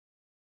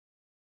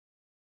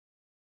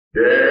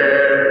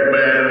Dead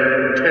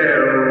men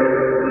tell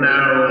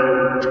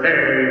no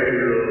tale,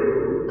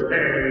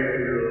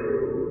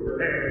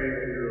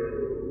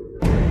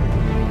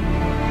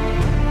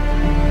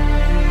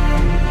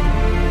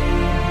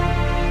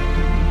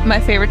 My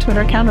favorite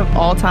Twitter account of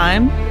all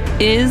time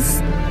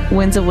is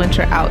Winds of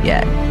Winter Out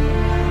Yet.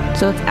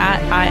 So it's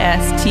at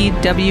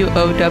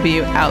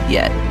ISTWOW Out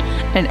Yet.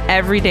 And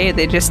every day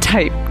they just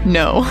type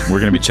no. We're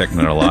going to be checking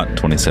it a lot in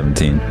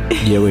 2017.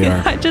 Yeah, we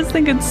are. I just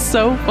think it's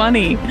so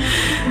funny.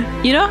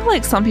 You know how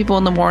like some people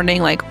in the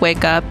morning like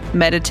wake up,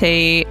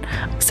 meditate,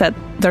 set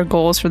their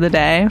goals for the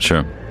day?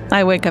 Sure.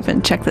 I wake up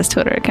and check this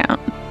Twitter account.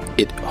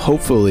 It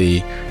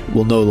hopefully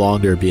will no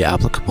longer be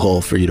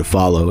applicable for you to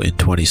follow in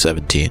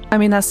 2017. I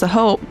mean, that's the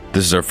hope.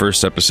 This is our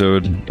first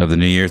episode of the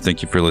new year.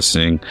 Thank you for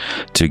listening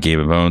to Game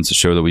of Owns, the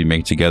show that we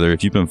make together.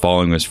 If you've been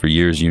following us for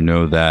years, you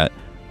know that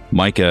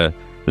Micah,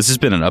 this has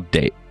been an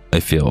update, I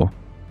feel.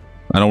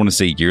 I don't want to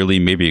say yearly,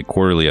 maybe a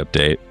quarterly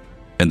update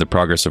in the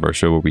progress of our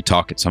show where we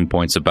talk at some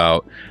points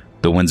about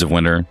the Winds of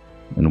Winter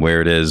and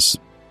where it is.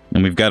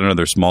 And we've got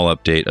another small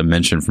update, a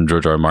mention from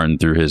George R. R. Martin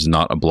through his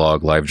Not a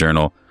Blog live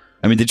journal.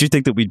 I mean, did you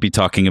think that we'd be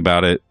talking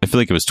about it? I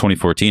feel like it was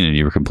 2014 and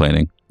you were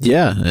complaining.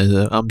 Yeah,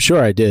 I'm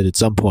sure I did at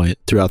some point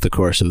throughout the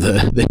course of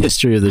the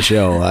history of the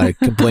show. I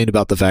complained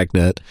about the fact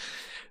that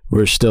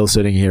we're still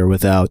sitting here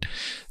without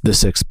the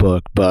sixth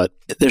book, but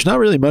there's not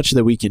really much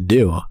that we can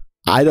do.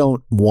 I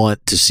don't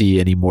want to see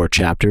any more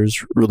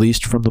chapters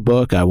released from the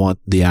book. I want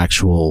the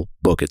actual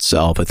book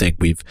itself. I think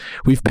we've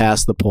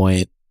passed the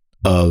point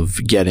of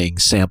getting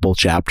sample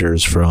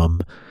chapters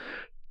from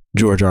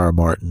George R. R.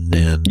 Martin.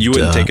 And you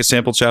wouldn't take a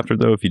sample chapter,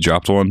 though, if you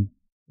dropped one?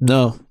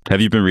 No.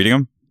 Have you been reading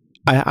them?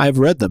 I've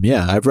read them,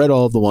 yeah. I've read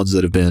all of the ones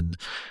that have been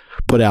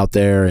put out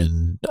there,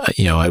 and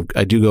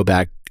I do go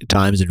back at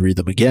times and read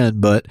them again,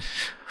 but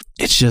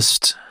it's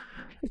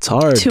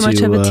hard. Too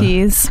much of a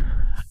tease.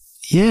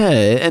 Yeah,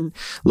 and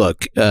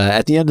look,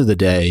 at the end of the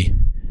day,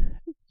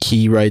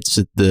 he writes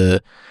at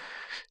the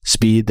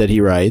speed that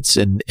he writes,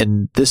 and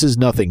this is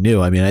nothing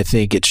new. I mean, I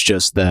think it's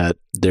just that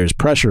there's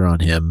pressure on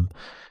him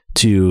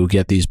to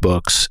get these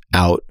books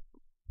out,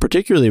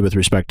 particularly with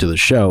respect to the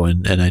show,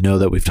 and I know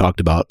that we've talked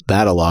about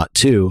that a lot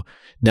too,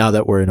 now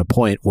that we're in a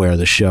point where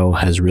the show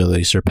has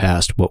really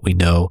surpassed what we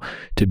know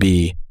to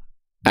be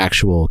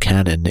actual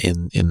canon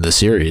in the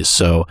series.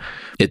 So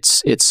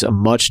it's a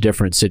much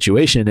different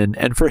situation,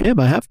 and for him,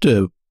 I have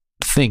to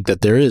think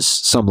that there is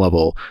some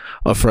level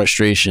of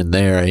frustration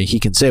there. He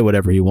can say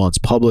whatever he wants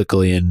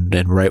publicly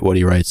and write what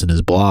he writes in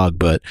his blog,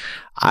 but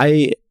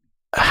I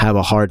have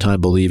a hard time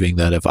believing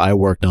that if I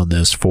worked on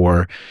this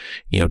for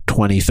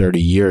 20,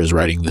 30 years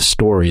writing the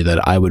story,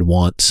 that I would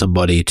want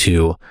somebody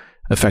to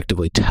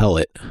effectively tell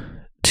it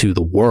to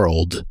the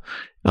world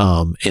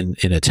in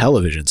a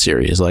television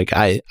series. Like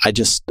I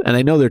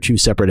know they're two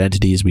separate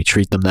entities, we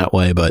treat them that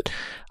way, but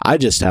I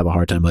just have a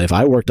hard time. Like, if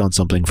I worked on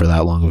something for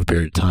that long of a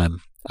period of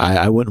time,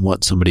 I wouldn't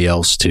want somebody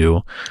else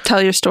to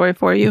tell your story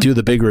for you, do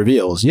the big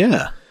reveals.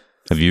 Yeah.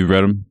 Have you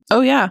read them?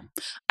 Oh yeah,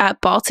 at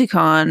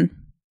Balticon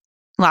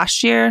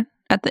last year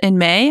in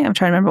May. I'm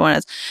trying to remember when it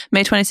was.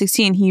 May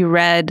 2016. He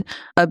read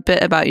a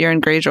bit about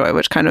Euron Greyjoy,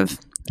 which kind of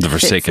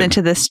fits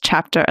into this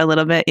chapter a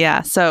little bit.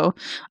 Yeah. So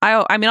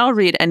I mean, I'll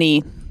read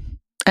anything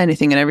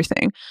and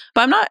everything,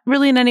 but I'm not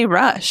really in any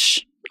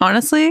rush.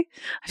 Honestly,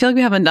 I feel like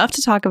we have enough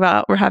to talk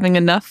about. We're having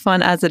enough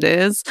fun as it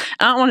is.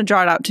 I don't want to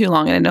draw it out too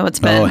long, and I know it's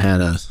been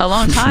Hannah, a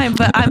long time,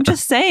 but I'm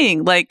just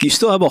saying, like, you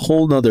still have a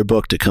whole nother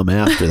book to come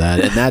after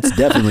that, and that's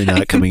definitely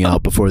not coming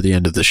out before the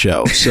end of the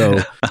show. So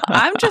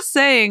I'm just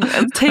saying,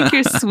 take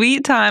your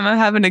sweet time. I'm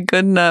having a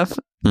good enough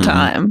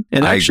time.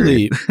 And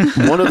actually,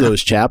 one of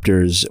those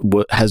chapters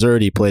has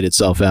already played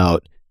itself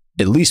out.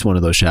 At least one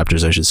of those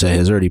chapters, I should say,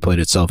 has already played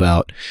itself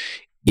out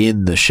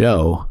in the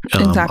show.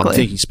 Exactly. I'm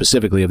thinking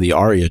specifically of the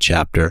Arya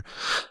chapter.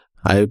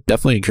 I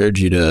definitely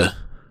encourage you to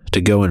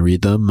go and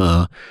read them.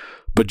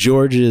 But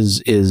George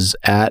is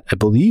at, I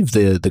believe,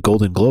 the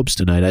Golden Globes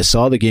tonight. I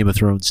saw the Game of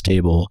Thrones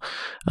table.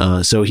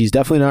 So he's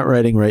definitely not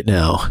writing right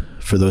now,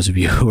 for those of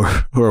you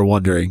who are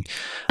wondering.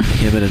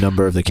 Him and a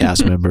number of the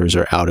cast members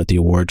are out at the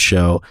award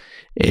show.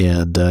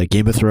 And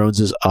Game of Thrones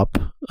is up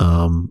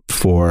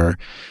for,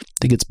 I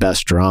think it's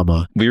Best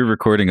Drama. We were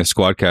recording a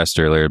Squadcast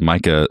earlier.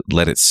 Micah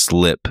let it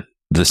slip,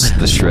 the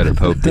shred of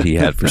hope that he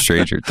had for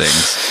Stranger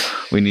Things.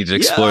 We need to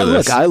explore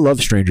this. Look, I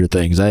love Stranger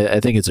Things. I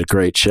think it's a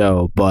great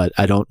show, but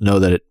I don't know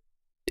that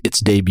its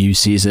debut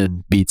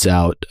season beats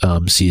out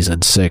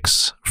season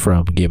 6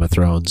 from Game of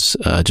Thrones,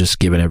 just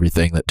given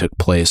everything that took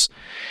place.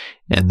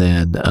 And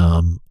then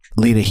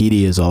Lena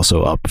Headey is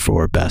also up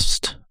for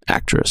Best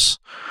Actress.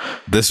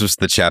 This was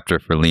the chapter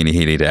for Lena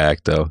Headey to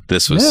act, though.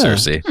 This was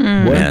Cersei.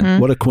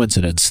 What a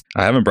coincidence.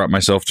 I haven't brought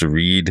myself to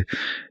read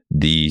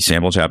the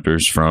sample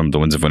chapters from The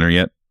Winds of Winter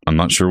yet. I'm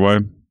not sure why.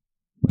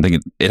 I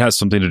think it has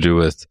something to do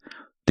with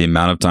the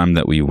amount of time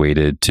that we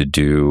waited to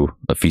do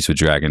A Feast with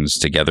Dragons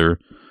together.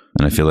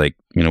 And I feel like,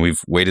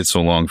 we've waited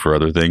so long for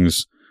other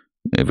things.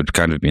 It would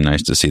kind of be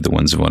nice to see The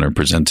Winds of Winter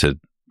presented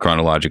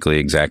chronologically,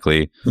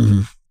 exactly,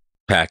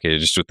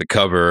 packaged with the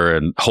cover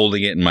and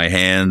holding it in my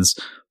hands.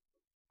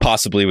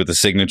 possibly with a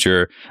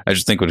signature. I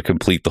just think would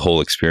complete the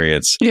whole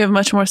experience. You have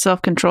much more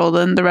self-control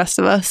than the rest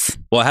of us.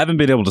 Well, I haven't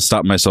been able to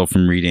stop myself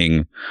from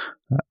reading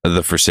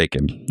The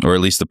Forsaken, or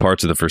at least the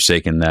parts of The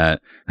Forsaken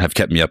that have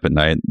kept me up at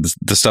night.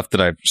 The stuff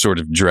that I've sort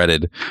of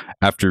dreaded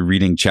after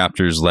reading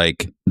chapters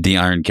like The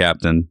Iron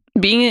Captain.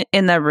 Being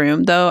in that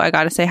room, though, I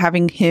got to say,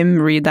 having him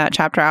read that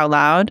chapter out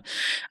loud,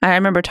 I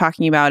remember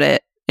talking about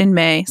it in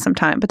May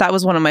sometime, but that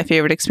was one of my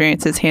favorite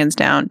experiences, hands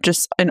down,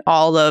 just in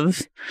all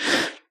of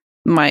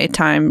my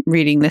time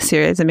reading this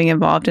series and being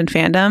involved in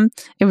fandom.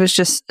 It was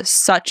just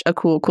such a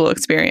cool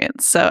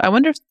experience. So I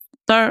wonder if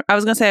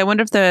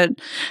the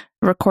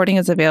recording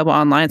is available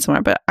online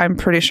somewhere, but I'm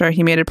pretty sure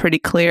he made it pretty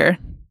clear,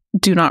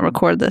 do not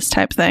record this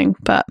type thing.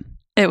 But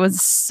it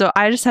was so,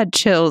 I just had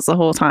chills the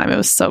whole time. It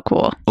was so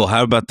cool. Well,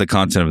 how about the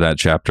content of that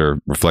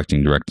chapter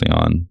reflecting directly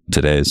on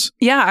today's?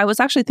 Yeah, I was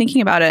actually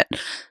thinking about it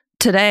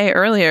today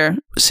earlier.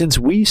 Since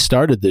we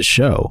started this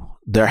show,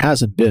 there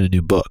hasn't been a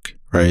new book,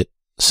 right?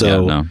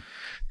 So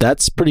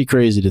that's pretty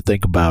crazy to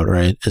think about,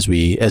 right? As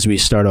we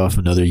start off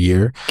another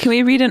year. Can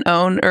we read an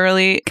own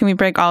early? Can we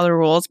break all the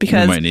rules?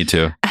 Because we might need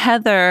to.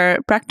 Heather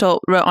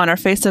Brechtel wrote on our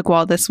Facebook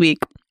wall this week,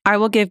 I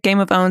will give Game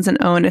of Owns an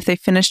own if they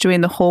finish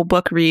doing the whole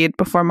book read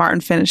before Martin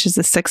finishes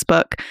the 6th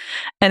book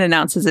and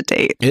announces a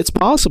date. It's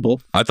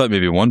possible. I thought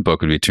maybe one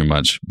book would be too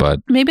much, but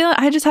maybe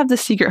I just have the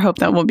secret hope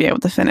that we'll be able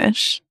to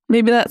finish.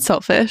 Maybe that's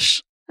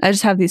selfish. I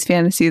just have these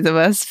fantasies of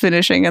us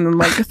finishing and then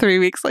like 3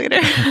 weeks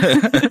later,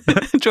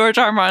 George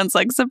R. Martin's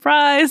like,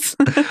 surprise.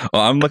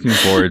 Well, I'm looking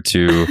forward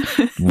to,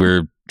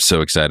 we're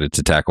so excited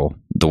to tackle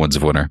The Winds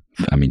of Winter.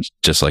 I mean,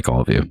 just like all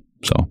of you.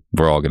 So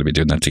we're all going to be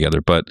doing that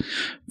together. But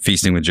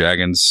Feasting with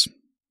Dragons,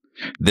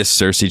 this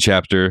Cersei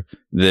chapter,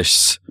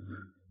 this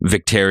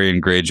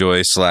Victarion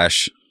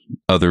Greyjoy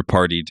 / other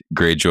partied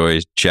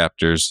Greyjoy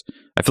chapters,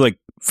 I feel like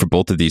for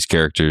both of these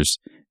characters,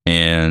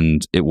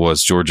 and it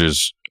was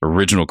George's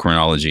original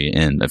chronology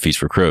in A Feast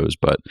for Crows,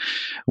 but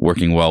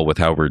working well with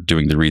how we're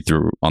doing the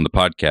read-through on the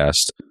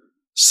podcast,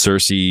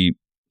 Cersei,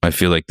 I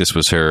feel like this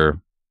was her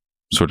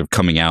sort of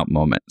coming out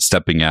moment,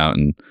 stepping out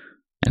and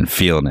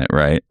feeling it,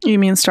 right? You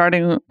mean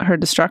starting her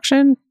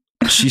destruction?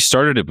 She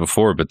started it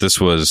before, but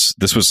this was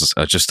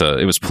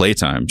it was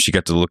playtime. She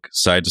got to look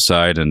side to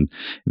side and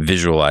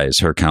visualize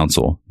her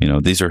council. You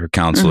know, these are her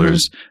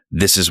counselors. Mm-hmm.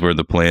 This is where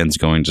the plan's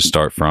going to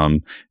start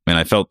from. And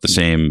I felt the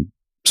same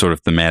sort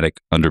of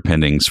thematic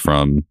underpinnings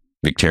from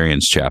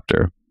Victarion's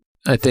chapter.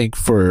 I think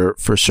for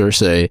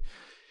Cersei,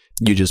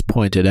 you just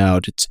pointed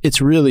out,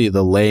 it's really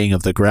the laying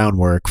of the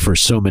groundwork for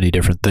so many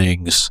different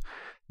things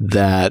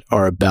that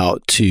are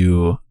about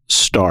to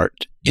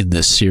start in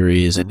this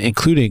series, and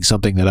including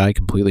something that I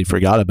completely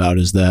forgot about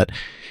is that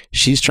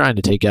she's trying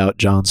to take out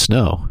Jon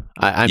Snow.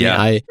 I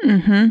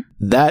mean,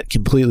 that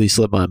completely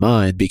slipped my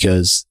mind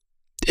because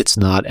it's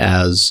not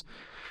as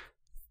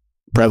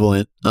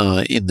prevalent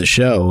in the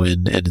show,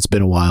 and it's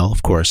been a while,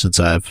 of course, since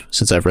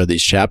I've read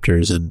these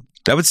chapters, and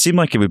that would seem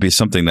like it would be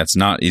something that's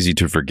not easy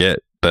to forget,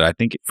 but I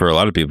think for a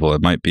lot of people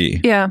it might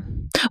be. Yeah.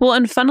 Well,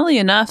 and funnily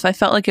enough, I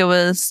felt like it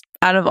was,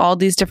 out of all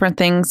these different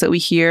things that we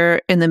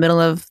hear in the middle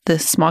of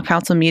this small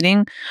council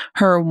meeting,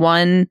 her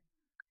one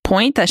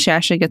point that she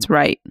actually gets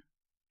right,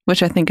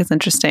 which I think is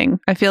interesting.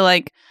 I feel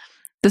like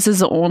this is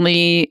the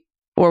only,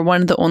 or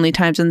one of the only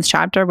times in this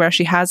chapter where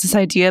she has this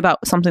idea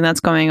about something that's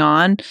going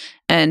on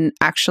and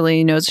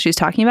actually knows what she's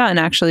talking about and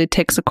actually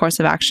takes a course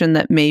of action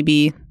that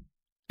maybe,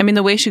 I mean,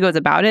 the way she goes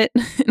about it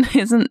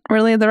isn't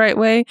really the right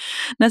way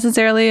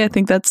necessarily. I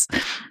think that's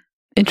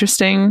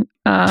interesting.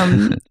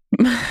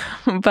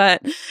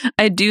 But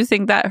I do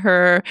think that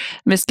her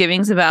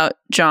misgivings about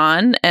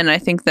Jon, and I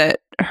think that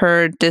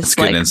her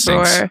dislike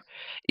for,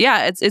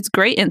 it's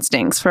great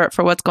instincts for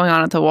what's going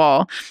on at the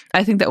wall.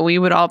 I think that we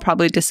would all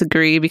probably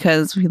disagree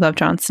because we love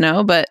Jon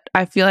Snow, but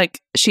I feel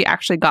like she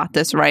actually got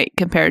this right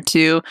compared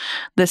to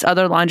this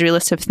other laundry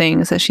list of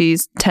things that she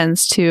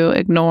tends to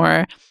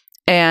ignore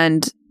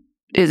and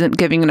isn't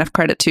giving enough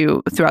credit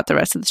to throughout the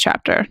rest of this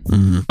chapter.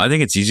 Mm-hmm. I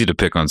think it's easy to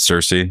pick on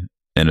Cersei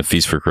in A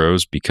Feast for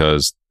Crows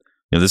because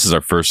this is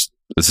our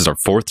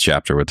 4th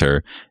chapter with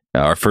her.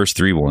 Our first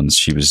 3 ones,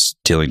 she was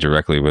dealing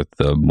directly with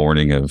the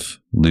mourning of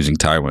losing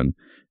Tywin,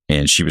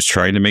 and she was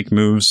trying to make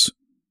moves.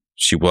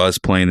 She was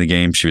playing the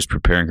game. She was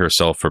preparing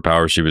herself for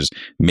power. She was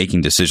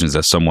making decisions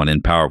that someone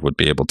in power would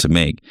be able to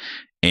make.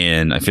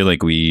 And I feel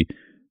like we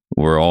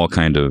were all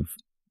kind of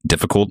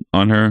difficult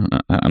on her.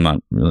 I'm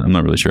not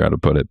really sure how to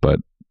put it, but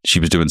she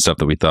was doing stuff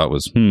that we thought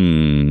was,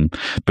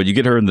 But you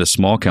get her in the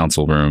small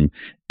council room,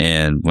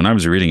 and when I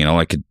was reading it, all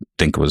I could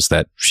think was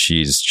that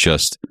she's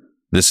just,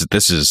 this is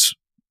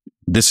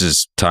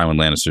Tywin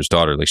Lannister's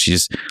daughter. Like,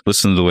 she's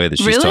listening to the way that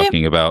she's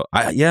talking about.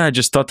 I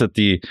just thought that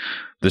the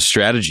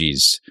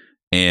strategies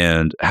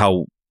and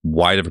how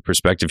wide of a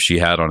perspective she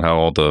had on how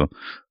all the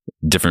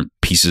different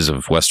pieces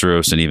of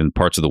Westeros and even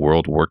parts of the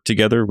world work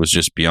together was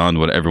just beyond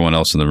what everyone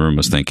else in the room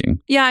was thinking.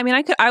 Yeah, I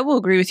mean, I will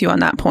agree with you on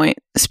that point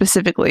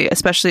specifically,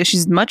 especially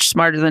she's much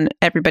smarter than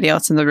everybody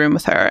else in the room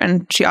with her.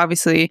 And she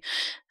obviously,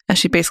 as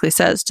she basically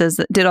says,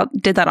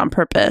 did that on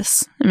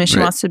purpose. I mean, she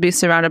wants to be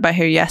surrounded by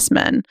her yes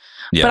men.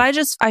 Yeah.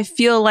 But I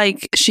feel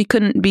like she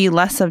couldn't be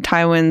less of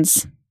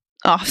Tywin's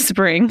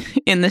offspring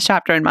in this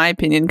chapter, in my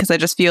opinion, because I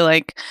just feel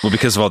like... Well,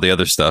 because of all the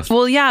other stuff.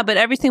 Well, yeah, but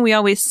everything we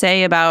always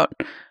say about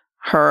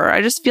her,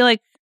 I just feel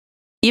like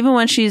even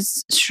when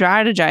she's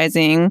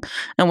strategizing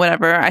and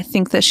whatever, I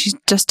think that she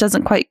just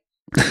doesn't quite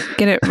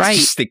get it right.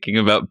 She's thinking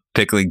about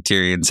pickling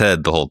Tyrion's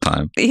head the whole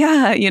time.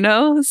 Yeah,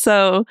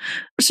 So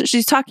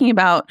she's talking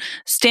about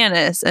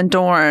Stannis and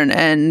Dorne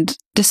and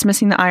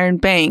dismissing the Iron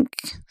Bank.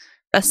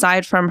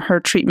 Aside from her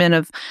treatment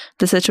of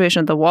the situation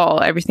at the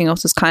Wall, everything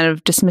else is kind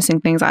of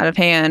dismissing things out of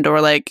hand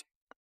or like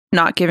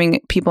not giving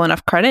people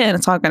enough credit, and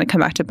it's all going to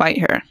come back to bite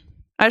her.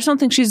 I just don't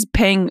think she's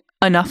paying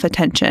enough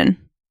attention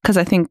because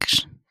I think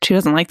she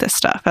doesn't like this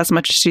stuff as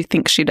much as she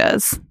thinks she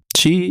does.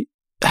 She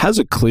has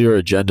a clear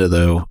agenda,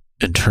 though,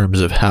 in terms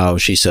of how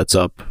she sets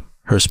up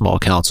her small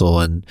council,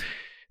 and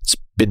it's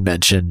been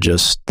mentioned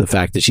just the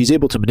fact that she's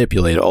able to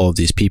manipulate all of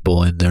these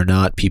people, and they're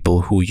not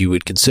people who you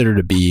would consider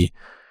to be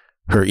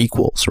her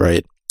equals,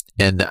 right?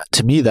 And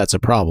to me, that's a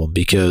problem,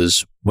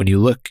 because when you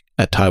look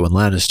at Tywin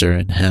Lannister,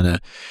 and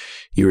Hannah,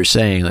 you were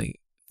saying, like,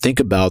 think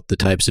about the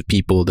types of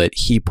people that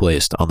he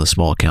placed on the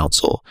small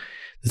council,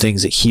 the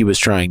things that he was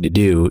trying to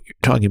do. You're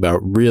talking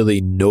about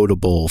really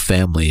notable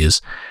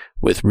families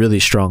with really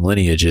strong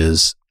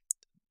lineages,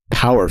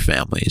 power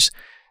families.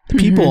 The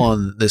people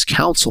on this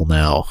council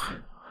now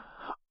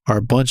are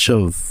a bunch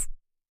of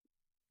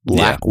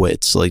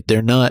lackwits. Like,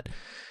 they're not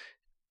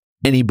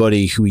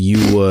anybody who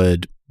you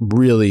would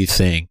really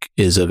think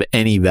is of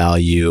any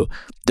value.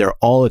 They're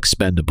all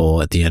expendable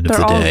at the end of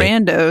the day. They're all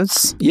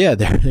randos. Yeah,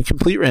 they're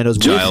complete randos.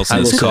 Giles and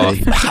his cough.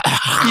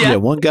 Yeah,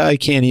 one guy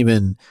can't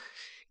even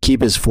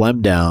keep his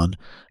phlegm down.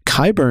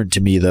 Qyburn,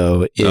 to me,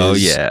 though,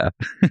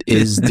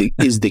 is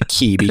the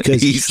key,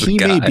 because he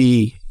may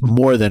be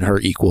more than her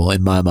equal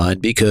in my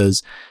mind,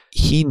 because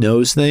he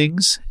knows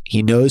things.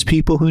 He knows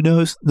people who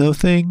know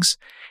things,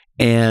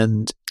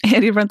 and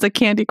he runs a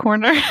candy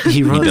corner.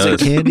 He runs a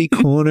candy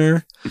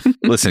corner.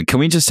 Listen, can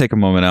we just take a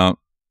moment out?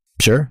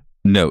 Sure.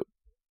 Note,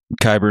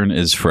 Qyburn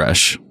is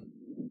fresh.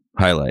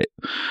 Highlight.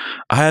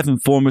 I have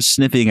informers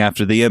sniffing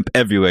after the imp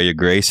everywhere, Your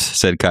Grace,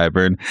 said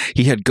Qyburn.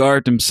 He had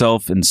garbed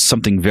himself in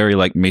something very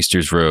like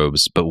Maester's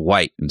robes, but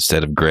white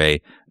instead of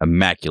gray,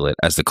 immaculate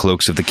as the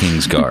cloaks of the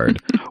King's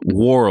Guard.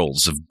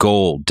 Whorls of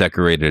gold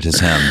decorated his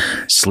hem,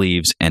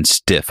 sleeves, and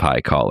stiff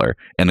high collar,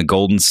 and a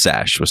golden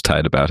sash was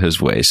tied about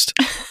his waist.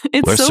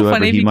 It's Wheresoever so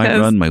funny he might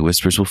run, my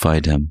whispers will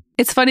find him.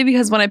 It's funny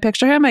because when I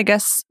picture him, I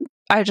guess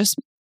I just...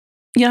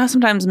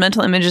 sometimes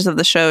mental images of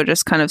the show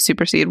just kind of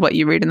supersede what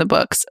you read in the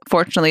books,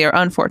 fortunately or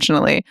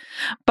unfortunately.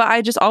 But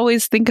I just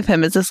always think of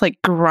him as this like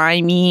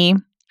grimy,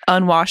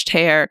 unwashed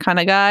hair kind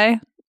of guy.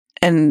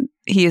 And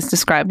he is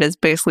described as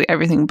basically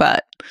everything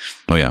but.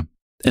 Oh, yeah.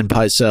 And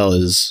Pycelle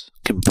is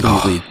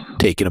completely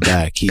taken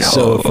aback. He's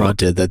so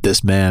affronted that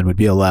this man would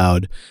be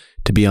allowed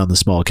to be on the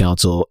small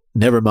council,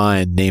 never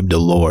mind named a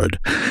lord.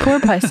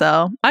 Poor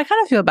Pycelle. I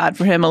kind of feel bad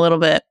for him a little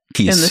bit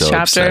in this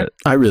chapter. Upset.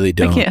 I really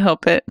don't. I can't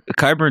help it.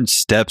 Qyburn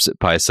steps at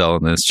Pycelle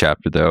in this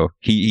chapter, though.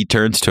 He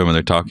turns to him and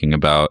they're talking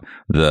about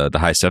the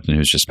High Septon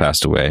who's just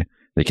passed away.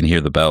 They can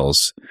hear the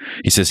bells.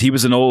 He says, he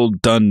was an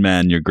old done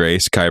man, Your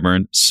Grace.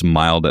 Qyburn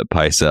smiled at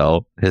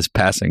Pycelle. His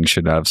passing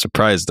should not have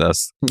surprised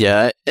us.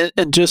 Yeah,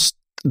 and just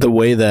the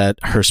way that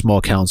her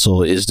small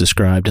council is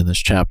described in this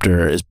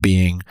chapter as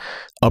being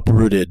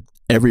uprooted,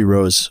 every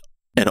rose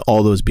and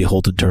all those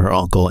beholden to her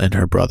uncle and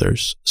her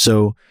brothers.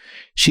 So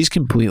she's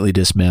completely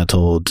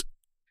dismantled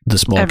the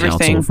small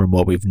council from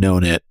what we've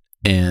known it,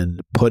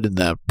 and put in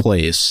that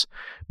place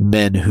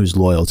men whose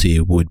loyalty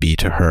would be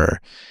to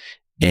her.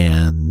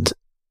 And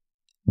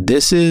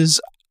this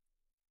is,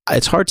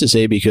 it's hard to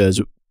say,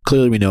 because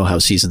clearly we know how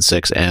season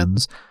 6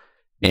 ends,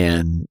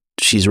 and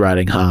she's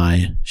riding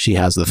high. She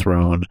has the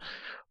throne.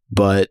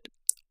 But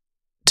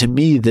to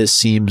me, this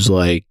seems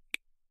like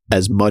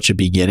as much a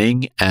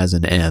beginning as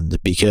an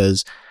end,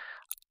 because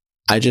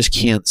I just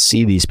can't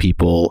see these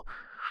people.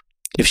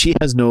 If she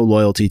has no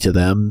loyalty to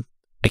them,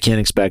 I can't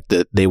expect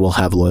that they will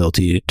have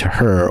loyalty to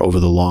her over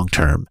the long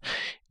term.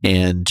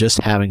 And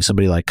just having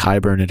somebody like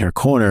Qyburn in her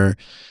corner,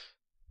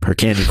 her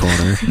candy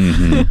corner.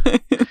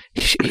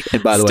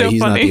 And by the way,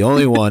 he's not the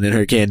only one in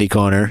her candy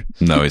corner.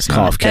 No, he's not.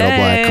 Cough, kettle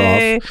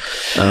black,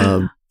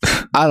 cough.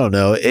 I don't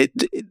know.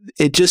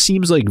 It just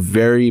seems like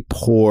very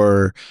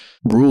poor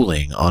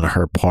ruling on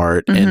her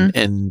part,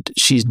 and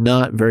she's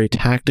not very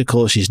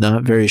tactical. She's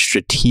not very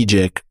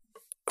strategic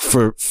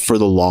for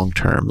the long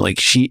term. Like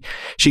she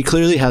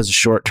clearly has a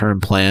short term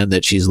plan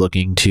that she's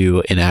looking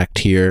to enact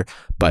here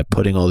by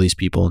putting all these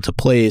people into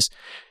place.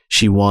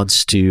 She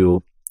wants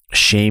to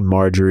shame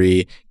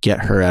Marjorie,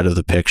 get her out of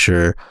the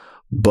picture.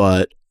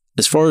 But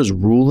as far as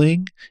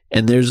ruling,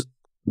 and there's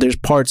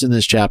parts in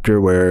this chapter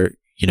where,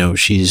 you know,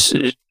 she's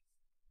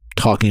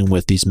talking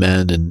with these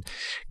men and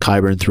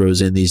Qyburn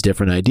throws in these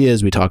different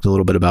ideas. We talked a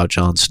little bit about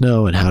Jon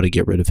Snow and how to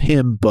get rid of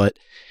him, but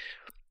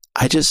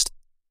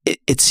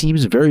it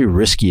seems very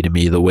risky to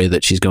me the way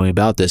that she's going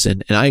about this.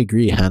 And I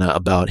agree, Hannah,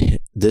 about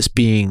this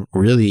being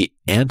really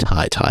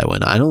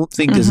anti-Tywin. I don't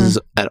think this is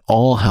at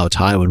all how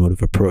Tywin would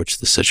have approached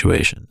the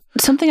situation.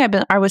 Something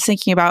I was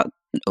thinking about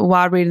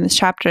while reading this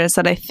chapter is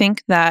that I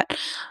think that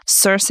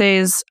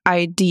Cersei's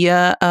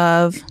idea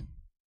of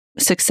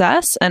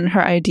success and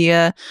her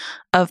idea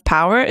of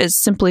power is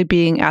simply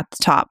being at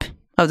the top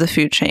of the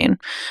food chain.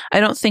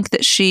 I don't think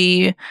that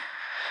she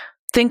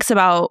thinks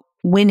about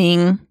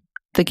winning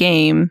the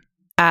game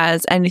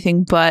as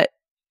anything but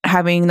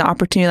having the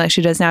opportunity like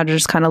she does now to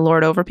just kind of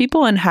lord over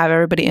people and have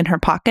everybody in her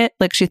pocket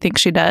like she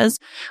thinks she does.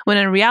 When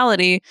in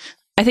reality,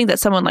 I think that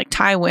someone like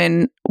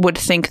Tywin would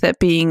think that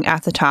being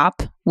at the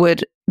top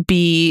would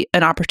be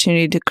an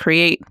opportunity to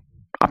create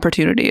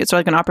opportunities, or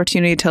like an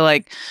opportunity to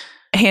like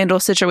handle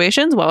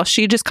situations, while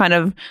she just kind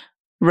of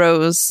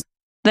rose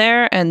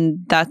there and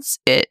that's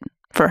it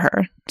for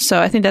her. So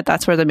I think that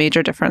that's where the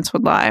major difference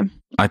would lie.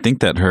 I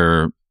think that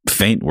her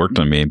feint worked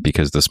on me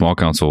because the small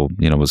council,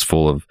 was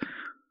full of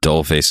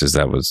dull faces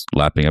that was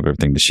lapping up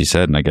everything that she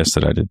said, and I guess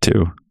that I did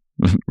too.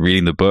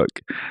 Reading the book,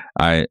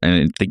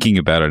 and thinking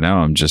about it now,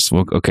 I'm just,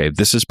 well, okay,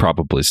 this is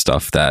probably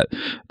stuff that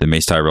the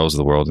Mace Tyrells of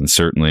the world, and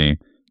certainly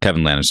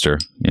Kevin Lannister,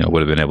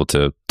 would have been able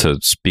to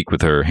speak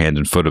with her hand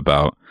and foot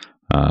about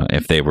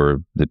if they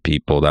were the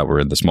people that were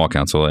in the small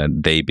council,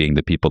 and they being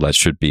the people that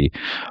should be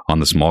on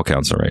the small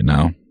council right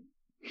now.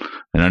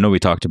 And I know we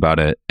talked about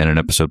it in an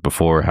episode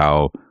before,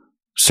 how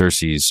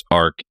Cersei's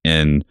arc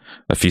in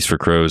A Feast for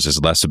Crows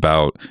is less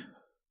about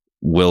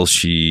will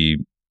she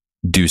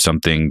do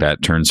something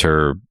that turns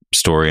her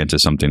story into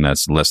something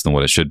that's less than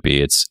what it should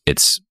be.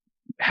 It's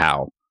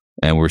how.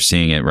 And we're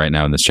seeing it right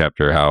now in this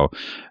chapter, how,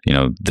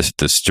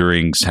 the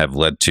stirrings have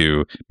led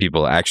to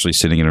people actually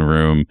sitting in a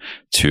room,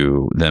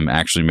 to them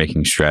actually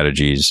making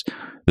strategies.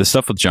 The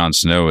stuff with Jon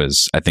Snow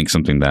is, I think,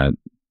 something that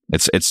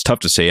it's tough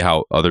to say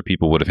how other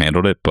people would have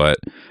handled it, but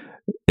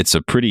it's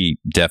a pretty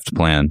deft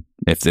plan.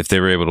 If they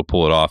were able to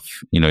pull it off,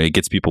 it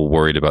gets people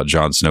worried about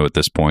Jon Snow at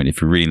this point.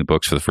 If you're reading the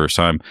books for the first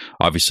time,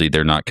 obviously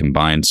they're not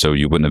combined, so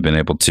you wouldn't have been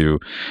able to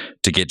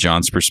get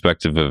Jon's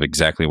perspective of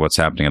exactly what's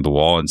happening at the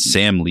Wall. And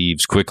Sam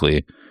leaves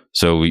quickly,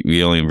 so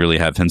we only really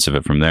have hints of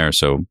it from there.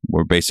 So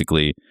we're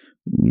basically,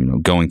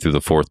 going through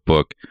the fourth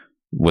book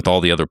with all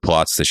the other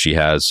plots that she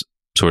has,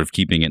 sort of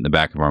keeping it in the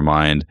back of our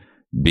mind,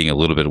 being a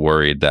little bit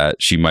worried that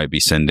she might be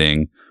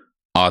sending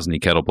Osney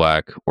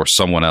Kettleblack or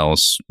someone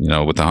else,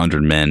 with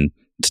 100 men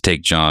to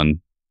take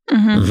Jon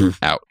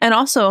out. And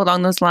also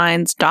along those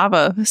lines,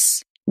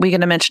 Davos, we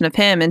get a mention of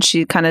him, and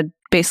she kind of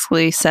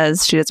basically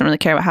says she doesn't really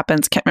care what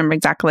happens, can't remember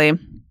exactly,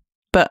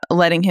 but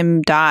letting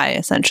him die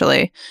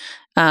essentially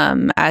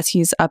as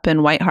he's up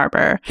in White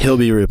Harbor. He'll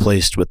be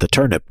replaced with the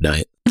Turnip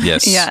Knight.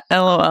 Yes. Yeah,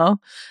 LOL.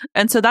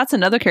 And so that's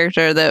another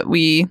character that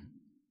we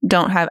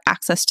don't have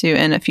access to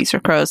in A Feast for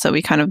Crows, so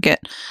we kind of get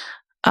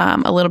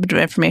a little bit of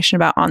information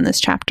about on this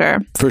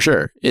chapter. For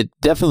sure. It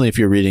definitely, if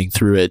you're reading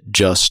through it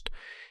just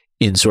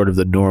in sort of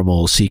the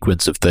normal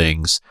sequence of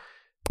things,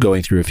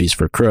 going through A Feast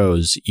for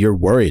Crows, you're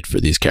worried for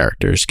these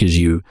characters because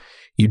you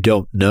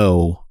don't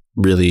know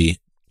really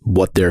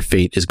what their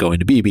fate is going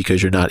to be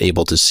because you're not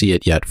able to see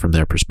it yet from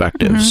their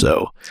perspective.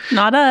 So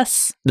not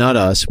us.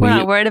 We're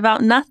not worried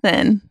about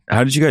nothing.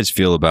 How did you guys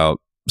feel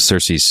about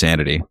Cersei's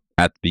sanity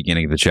at the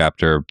beginning of the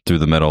chapter, through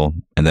the middle,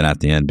 and then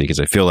at the end? Because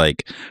I feel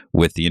like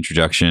with the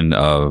introduction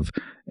of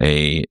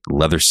a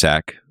leather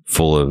sack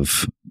full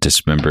of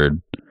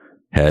dismembered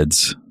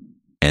heads,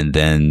 and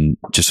then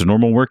just a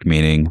normal work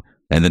meeting,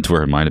 and then to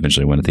where her mind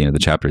eventually went at the end of the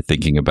chapter,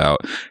 thinking about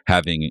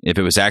having, if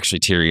it was actually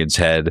Tyrion's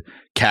head,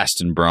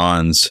 cast in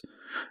bronze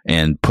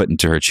and put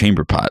into her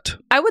chamber pot.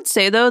 I would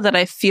say, though, that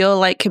I feel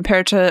like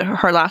compared to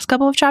her last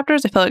couple of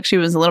chapters, I feel like she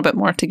was a little bit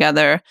more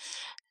together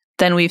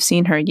than we've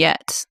seen her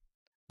yet.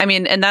 I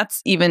mean, and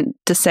that's even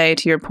to say,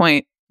 to your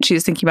point,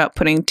 she's thinking about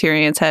putting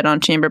Tyrion's head on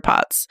chamber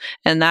pots.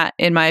 And that,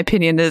 in my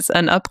opinion, is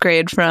an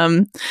upgrade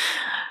from,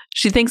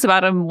 she thinks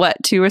about him,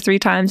 2 or 3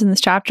 times in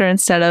this chapter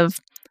instead of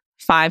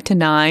 5 to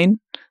 9.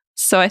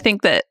 So I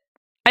think that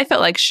I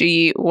felt like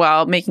she,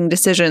 while making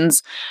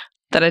decisions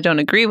that I don't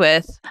agree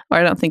with, or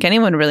I don't think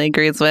anyone really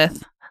agrees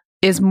with,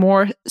 is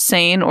more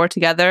sane or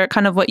together.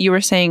 Kind of what you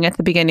were saying at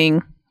the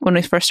beginning when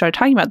we first started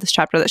talking about this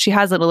chapter, that she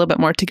has it a little bit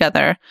more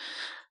together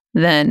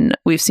than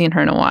we've seen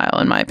her in a while,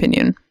 in my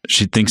opinion.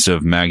 She thinks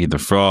of Maggie the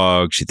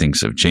Frog. She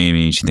thinks of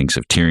Jaime. She thinks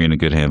of Tyrion a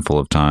good handful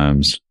of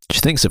times. She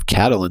thinks of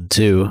Catelyn,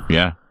 too.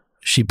 Yeah.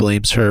 She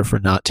blames her for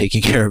not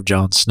taking care of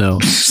Jon Snow.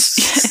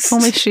 If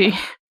only she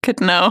could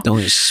know.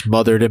 Only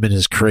smothered him in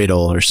his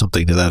cradle or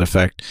something to that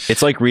effect.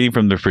 It's like reading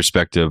from the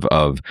perspective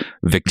of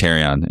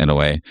Victarion in a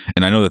way.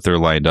 And I know that they're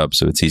lined up,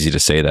 so it's easy to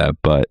say that,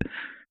 but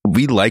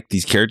we like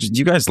these characters.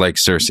 You guys like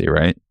Cersei,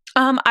 right?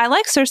 I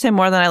like Cersei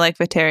more than I like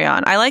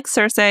Victarion. I like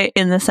Cersei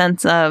in the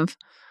sense of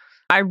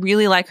I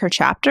really like her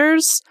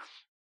chapters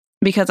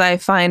because I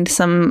find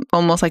some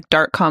almost like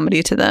dark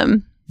comedy to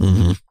them.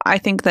 Mm-hmm. I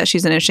think that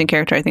she's an interesting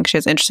character. I think she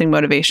has interesting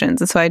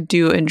motivations. And so I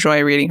do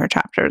enjoy reading her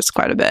chapters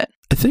quite a bit.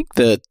 I think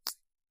that,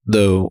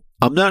 though,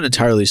 I'm not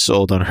entirely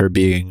sold on her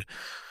being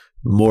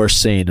more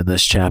sane in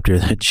this chapter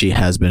than she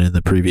has been in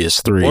the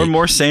previous 3. Or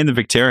more sane than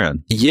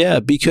Victarion. Yeah,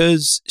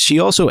 because she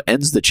also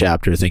ends the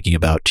chapter thinking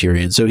about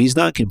Tyrion, so he's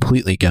not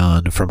completely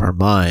gone from her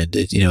mind.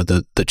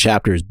 The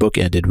chapter is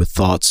bookended with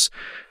thoughts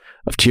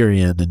of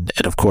Tyrion and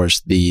of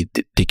course the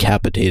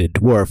decapitated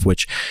dwarf,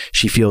 which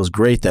she feels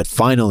great that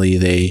finally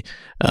they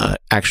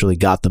actually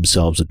got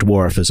themselves a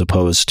dwarf as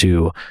opposed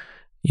to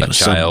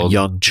some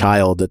young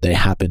child that they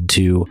happen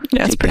to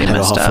take the head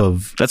off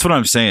of. That's what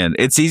I'm saying.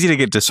 It's easy to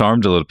get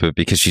disarmed a little bit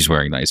because she's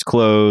wearing nice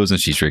clothes and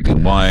she's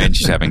drinking wine.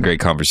 She's having great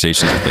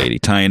conversations with Lady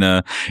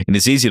Tyna. And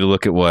it's easy to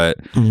look at what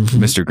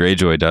Mr.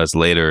 Greyjoy does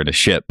later in a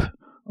ship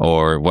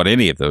or what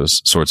any of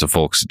those sorts of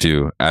folks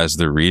do as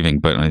they're grieving.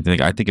 But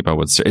I think about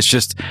it's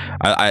just,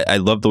 I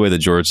love the way that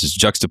George is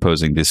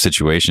juxtaposing these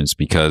situations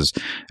because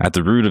at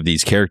the root of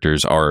these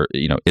characters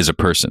is a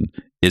person,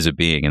 is a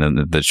being,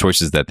 and the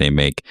choices that they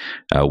make,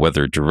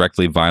 whether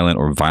directly violent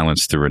or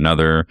violence through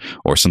another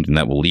or something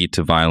that will lead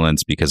to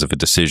violence because of a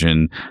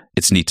decision.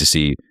 It's neat to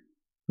see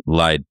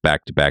lied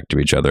back to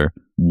each other.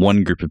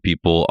 One group of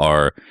people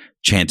are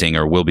chanting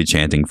or will be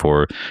chanting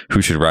for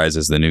who should rise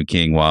as the new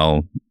king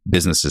while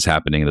business is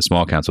happening in the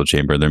small council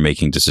chamber. They're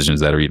making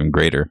decisions that are even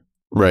greater.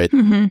 Right.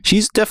 Mm-hmm.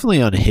 She's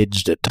definitely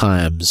unhinged at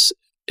times.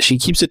 She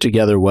keeps it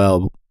together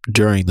well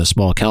during the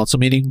small council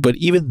meeting, but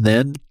even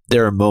then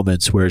there are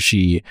moments where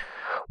she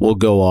will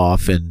go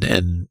off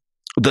and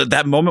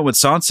that moment with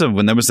Sansa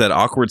when there was that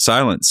awkward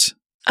silence.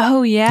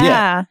 Oh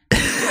yeah.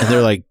 And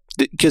they're like,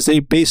 because they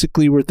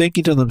basically were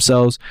thinking to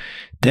themselves,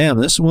 damn,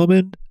 this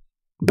woman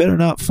better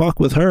not fuck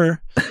with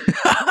her.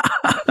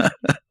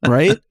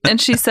 Right? And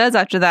she says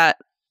after that,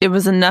 it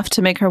was enough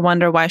to make her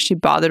wonder why she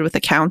bothered with the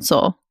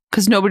council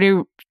because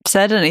nobody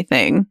said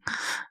anything.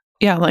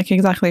 Yeah, like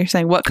exactly you're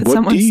saying. What could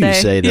someone say? What do you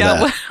say to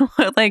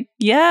that?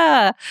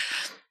 Yeah.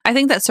 I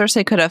think that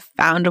Cersei could have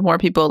found more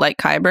people like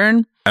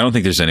Qyburn. I don't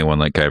think there's anyone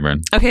like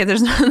Qyburn. Okay,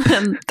 there's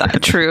none.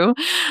 True.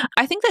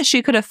 I think that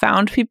she could have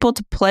found people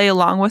to play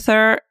along with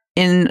her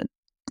in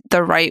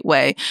the right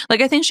way.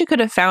 Like, I think she could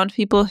have found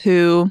people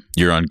who...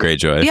 You're on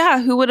Greyjoy.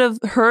 Yeah, who would have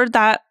heard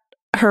that,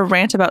 her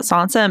rant about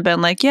Sansa and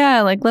been like,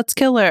 yeah, like, let's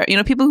kill her.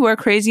 People who are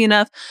crazy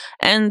enough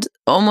and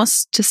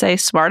almost to say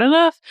smart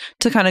enough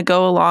to kind of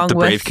go along with... The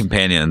brave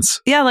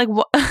companions. Yeah, like,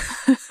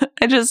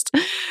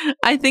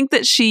 I think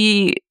that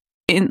she...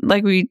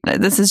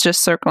 this is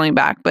just circling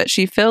back, but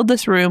she filled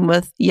this room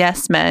with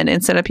yes men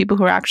instead of people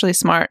who are actually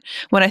smart,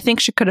 when I think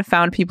she could have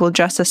found people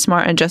just as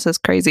smart and just as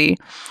crazy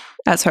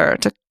as her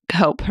to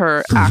help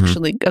her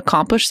actually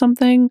accomplish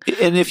something.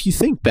 And if you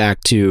think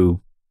back to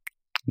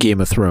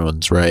Game of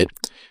Thrones, right?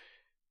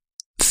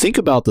 Think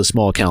about the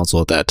small council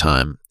at that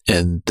time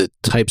and the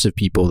types of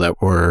people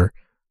that were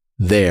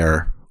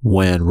there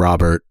when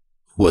Robert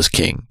was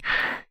king.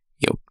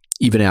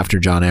 Even after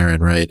Jon Arryn,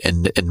 right?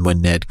 And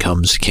when Ned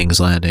comes to King's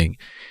Landing,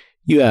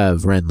 you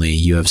have Renly,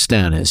 you have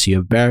Stannis, you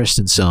have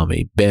Barristan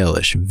Selmy,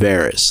 Baelish,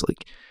 Varys.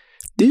 Like,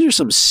 these are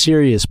some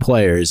serious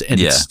players, and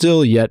it's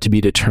still yet to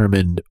be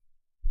determined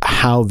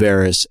how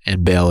Varys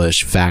and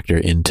Baelish factor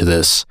into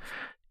this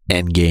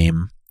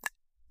endgame.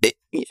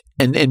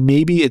 And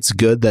maybe it's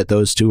good that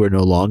those two are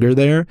no longer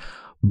there,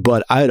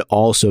 but I'd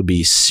also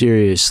be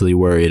seriously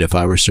worried if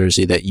I were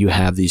Cersei that you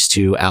have these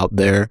two out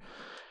there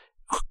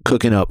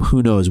cooking up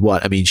who knows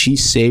what. I mean, she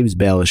saves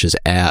Baelish's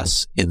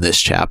ass in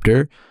this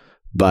chapter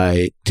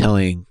by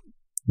telling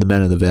the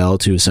Men of the Vale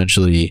to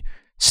essentially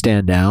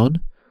stand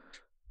down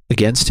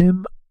against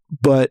him,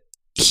 but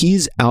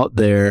he's out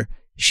there.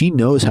 She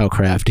knows how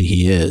crafty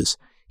he is.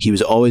 He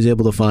was always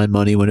able to find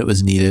money when it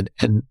was needed.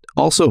 And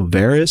also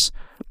Varys,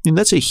 I mean,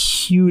 that's a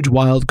huge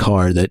wild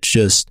card that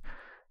just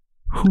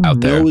who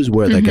knows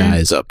where the guy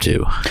is up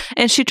to.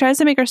 And she tries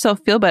to make herself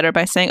feel better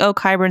by saying, oh,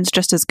 Qyburn's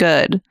just as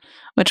good,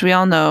 which we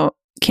all know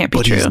can't be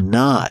true. But he's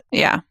not.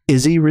 Yeah.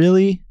 Is he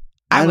really?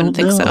 I wouldn't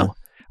think so.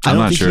 I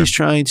don't think he's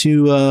trying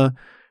to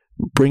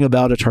bring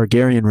about a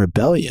Targaryen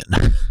rebellion.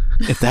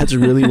 If that's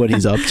really what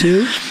he's up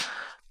to.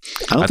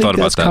 I don't think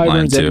that's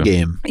Qyburn's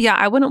endgame. Yeah,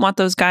 I wouldn't want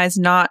those guys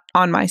not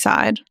on my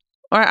side.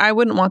 Or I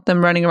wouldn't want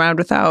them running around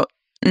without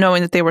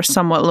knowing that they were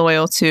somewhat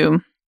loyal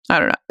to, I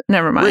don't know,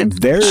 never mind.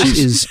 Varys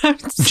is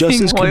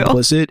just as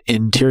complicit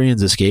in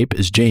Tyrion's escape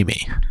as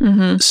Jaime.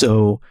 Mm-hmm.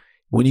 So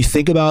when you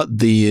think about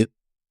the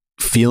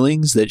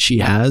feelings that she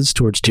has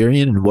towards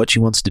Tyrion and what she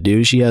wants to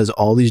do, she has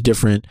all these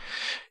different,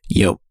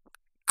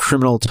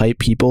 criminal type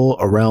people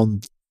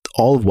around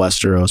all of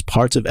Westeros,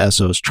 parts of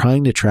Essos,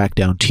 trying to track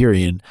down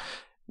Tyrion.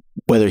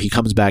 Whether he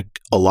comes back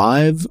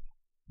alive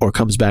or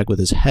comes back with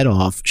his head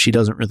off, she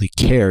doesn't really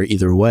care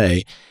either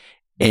way.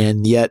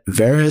 And yet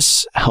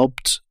Varys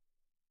helped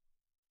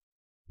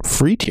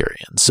free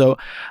Tyrion. So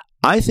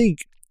I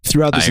think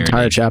throughout this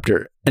entire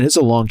chapter, and it's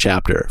a long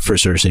chapter for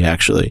Cersei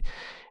actually,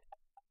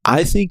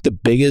 I think the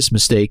biggest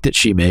mistake that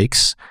she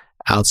makes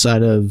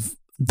outside of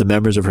the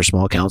members of her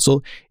small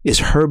council is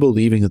her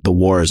believing that the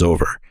war is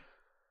over.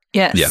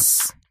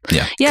 Yes.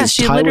 Yeah. Yeah,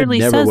 she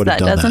literally says that,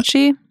 doesn't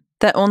she?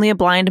 That only a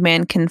blind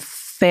man can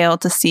fail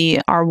to see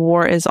our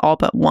war is all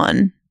but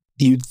won.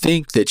 You'd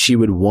think that she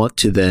would want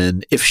to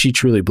then, if she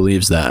truly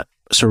believes that,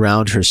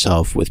 surround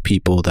herself with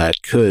people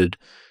that could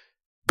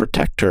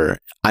protect her.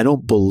 I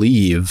don't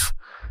believe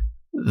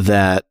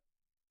that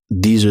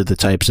these are the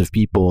types of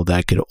people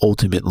that could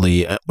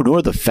ultimately,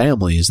 nor the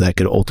families that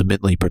could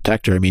ultimately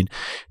protect her. I mean,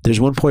 there's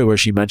one point where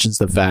she mentions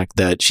the fact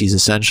that she's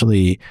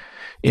essentially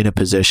in a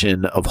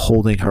position of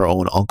holding her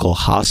own uncle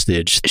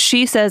hostage.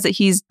 She says that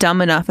he's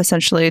dumb enough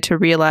essentially to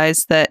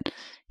realize that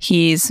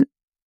he's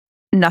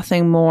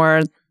nothing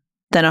more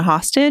than a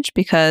hostage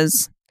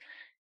because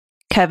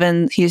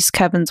he's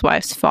Kevin's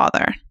wife's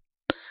father.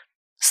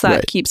 So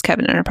that keeps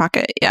Kevin in her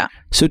pocket. Yeah.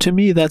 So to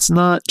me, that's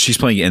not... She's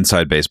playing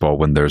inside baseball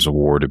when there's a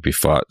war to be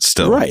fought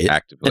still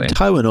actively. And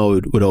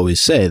Tywin would always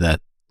say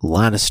that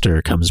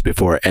Lannister comes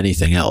before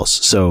anything else.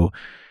 So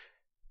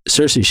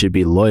Cersei should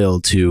be loyal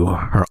to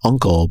her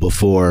uncle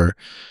before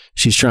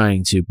she's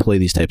trying to play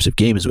these types of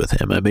games with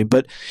him. I mean,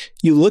 but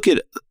you look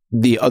at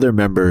the other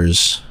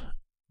members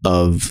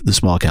of the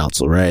small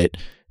council, right?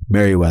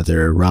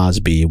 Merryweather,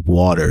 Rosby,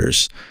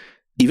 Waters,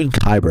 even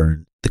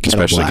Qyburn, the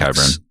Kettle especially Blacks.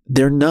 Qyburn.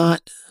 They're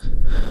not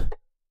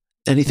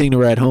anything to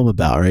write home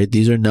about, right?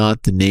 These are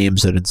not the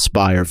names that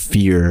inspire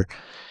fear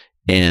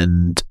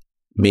and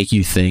make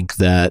you think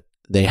that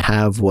they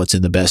have what's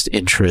in the best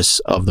interests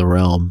of the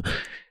realm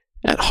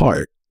at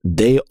heart.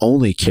 They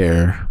only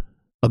care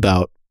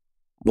about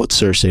what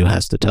Cersei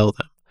has to tell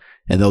them,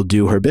 and they'll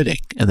do her bidding.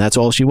 And that's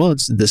all she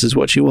wants. This is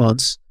what she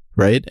wants,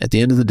 right? At the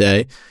end of the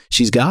day,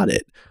 she's got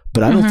it.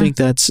 But I don't think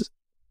that's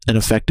an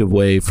effective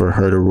way for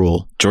her to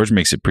rule. George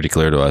makes it pretty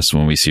clear to us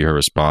when we see her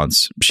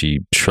response. She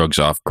shrugs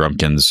off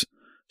Grumpkin's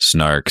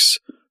snarks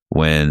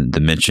when the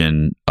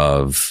mention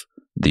of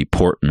the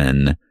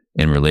Portman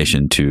in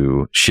relation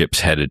to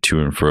ships headed to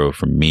and fro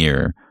from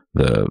Myr,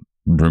 the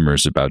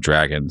rumors about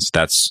dragons,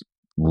 that's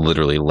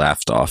literally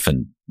laughed off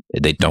and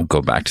they don't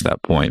go back to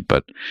that point.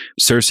 But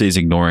Cersei's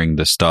ignoring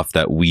the stuff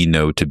that we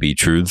know to be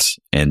truths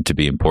and to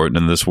be important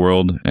in this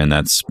world. And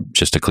that's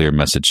just a clear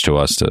message to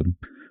us to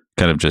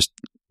kind of just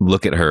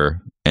look at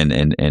her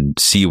and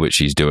see what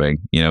she's doing,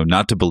 you know,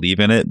 not to believe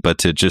in it, but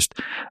to just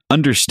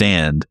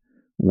understand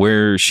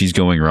where she's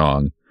going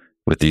wrong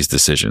with these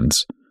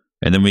decisions.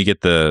 And then we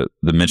get the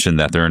mention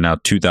that there are now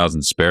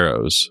 2,000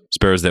 sparrows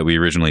that we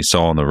originally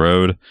saw on the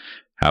road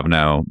have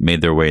now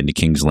made their way into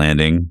King's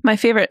Landing. My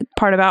favorite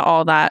part about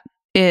all that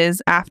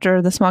is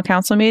after the small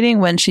council meeting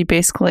when she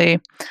basically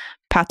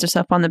pats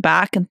herself on the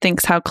back and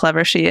thinks how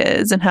clever she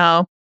is and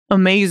how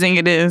amazing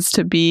it is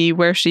to be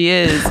where she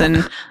is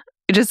and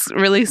just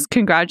really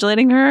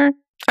congratulating her.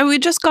 And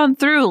we've just gone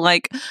through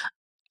like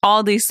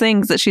all these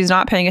things that she's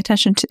not paying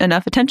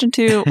enough attention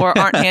to or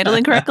aren't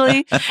handling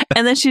correctly.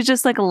 And then she's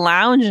just like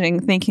lounging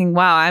thinking,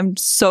 wow, I'm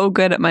so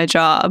good at my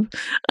job.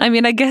 I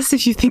mean, I guess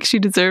if you think she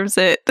deserves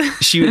it.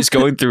 She was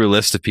going through a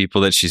list of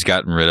people that she's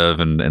gotten rid of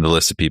and the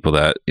list of people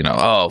that, you know,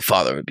 oh,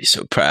 father would be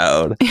so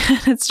proud.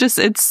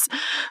 It's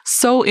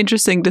so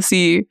interesting to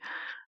see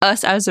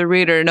us as a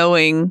reader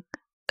knowing,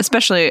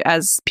 especially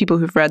as people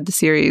who've read the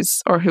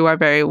series or who are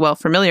very well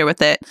familiar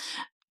with it,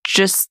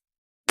 just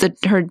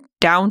her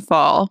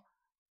downfall.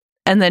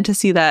 And then to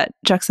see that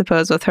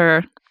juxtaposed with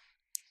her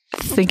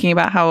thinking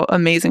about how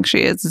amazing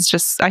she is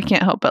just, I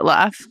can't help but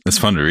laugh. It's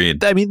fun to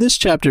read. I mean, this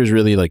chapter is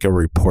really like a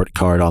report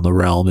card on the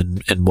realm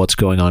and what's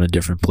going on in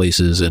different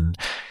places and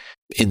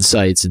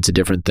insights into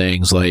different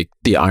things like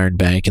the Iron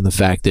Bank and the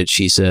fact that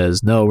she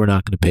says, no, we're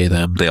not going to pay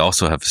them. They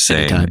also have a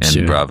saying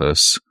in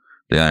Bravos,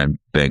 the Iron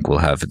Bank will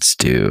have its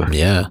due.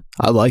 Yeah,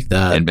 I like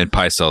that. And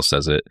Pycelle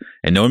says it,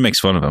 and no one makes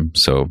fun of him,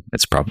 so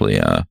it's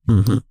probably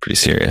pretty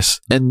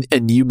serious. And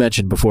you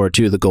mentioned before,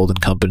 too, the Golden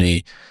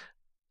Company.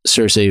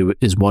 Cersei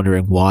is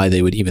wondering why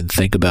they would even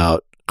think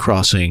about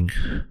crossing,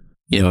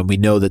 you know, and we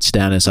know that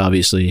Stannis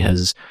obviously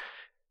has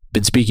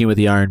been speaking with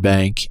the Iron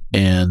Bank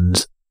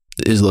and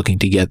is looking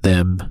to get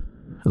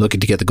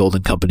the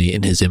Golden Company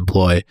in his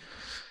employ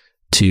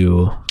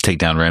to take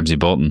down Ramsay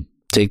Bolton.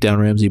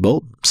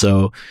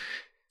 So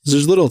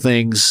there's little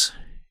things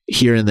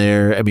here and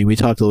there. I mean, we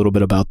talked a little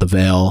bit about the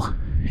Vale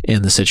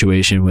and the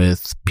situation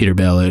with Peter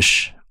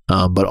Baelish,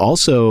 but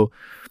also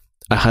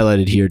I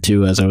highlighted here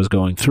too as I was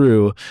going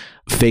through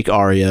fake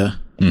Arya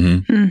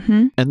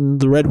and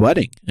the Red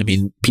Wedding. I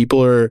mean,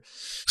 people are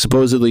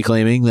supposedly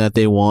claiming that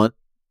they want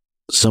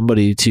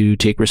somebody to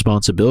take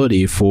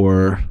responsibility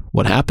for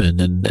what happened,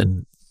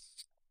 and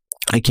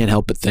I can't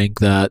help but think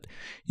that,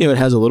 you know, it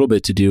has a little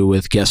bit to do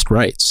with guest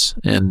rights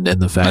and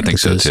the fact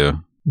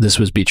that this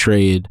was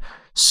betrayed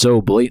so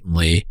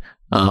blatantly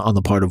on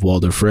the part of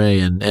Walder Frey.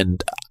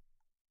 And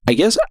I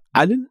guess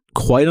I didn't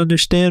quite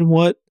understand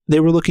what they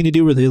were looking to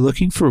do. Were they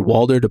looking for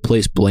Walder to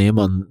place blame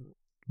on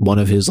one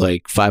of his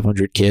like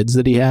 500 kids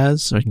that he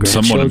has?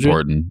 Somewhat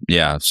important.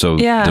 Yeah. So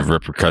the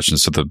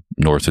repercussions to the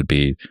north would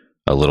be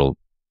a little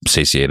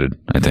satiated,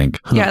 I think.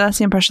 Yeah, that's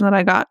the impression that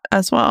I got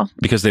as well.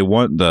 Because they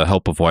want the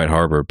help of White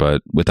Harbor,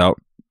 but without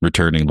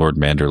returning Lord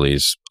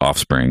Manderley's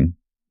offspring,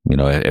 you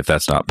know, if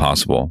that's not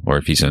possible, or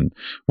if he's in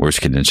worse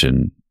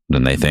condition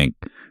than they think,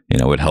 you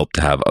know, it would help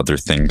to have other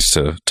things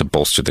to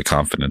bolster the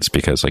confidence.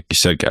 Because like you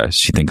said, guys,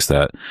 she thinks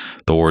that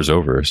the war's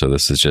over. So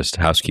this is just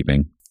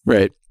housekeeping.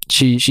 Right.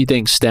 She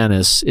thinks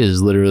Stannis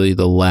is literally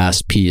the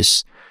last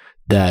piece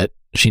that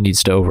she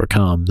needs to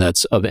overcome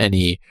that's of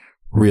any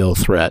real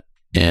threat.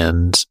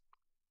 And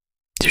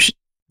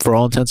for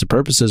all intents and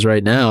purposes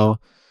right now,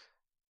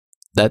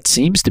 that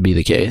seems to be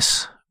the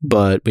case.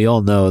 But we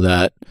all know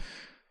that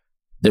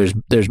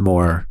there's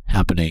more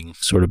happening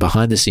sort of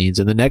behind the scenes,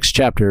 and the next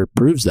chapter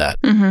proves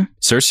that. Mm-hmm.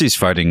 Cersei's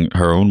fighting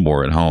her own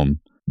war at home.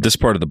 This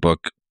part of the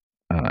book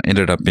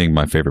ended up being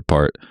my favorite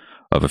part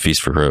of A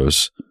Feast for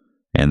Crows.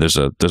 And there's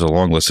a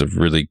long list of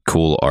really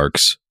cool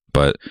arcs,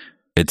 but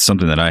it's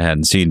something that I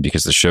hadn't seen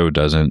because the show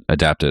doesn't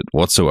adapt it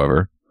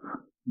whatsoever.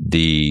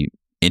 The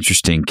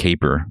interesting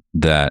caper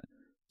that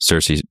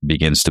Cersei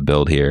begins to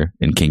build here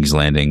in King's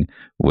Landing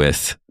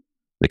with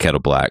the Kettle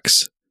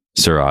Blacks,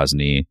 Sir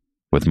Osney,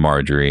 with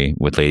Marjorie,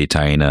 with Lady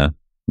Taena,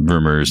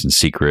 rumors and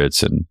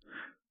secrets and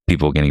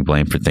people getting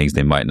blamed for things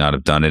they might not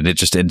have done. And it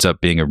just ends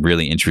up being a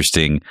really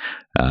interesting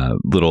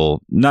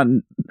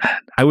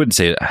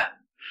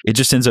it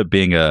just ends up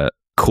being a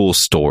cool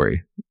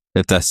story,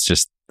 if that's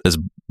just as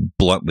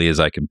bluntly as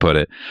I can put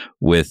it,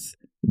 with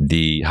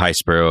the High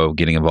Sparrow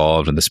getting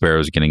involved and the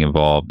Sparrows getting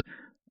involved.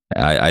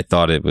 I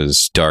thought it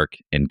was dark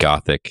and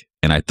gothic,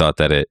 and I thought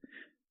that it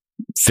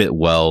fit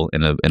well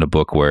in a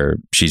book where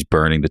she's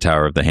burning the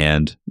Tower of the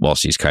Hand while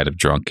she's kind of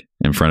drunk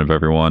in front of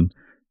everyone.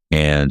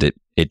 And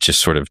it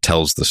just sort of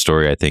tells the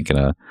story, I think, in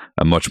a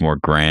much more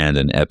grand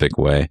and epic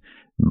way.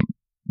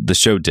 The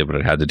show did what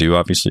it had to do,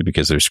 obviously,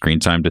 because there's screen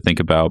time to think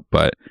about,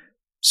 but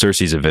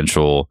Cersei's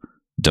eventual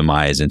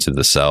demise into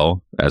the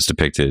cell, as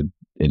depicted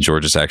in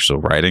George's actual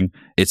writing,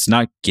 it's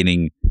not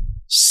getting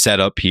set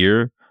up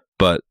here,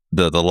 but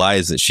the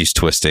lies that she's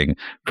twisting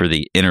for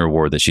the inner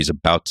war that she's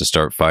about to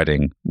start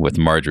fighting with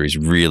Marjorie's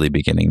really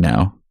beginning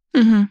now.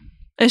 Mm-hmm.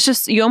 It's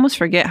just, you almost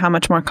forget how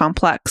much more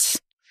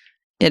complex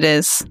it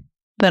is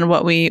than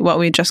what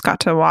we just got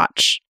to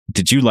watch.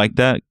 Did you like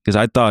that? Because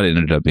I thought it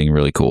ended up being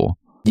really cool.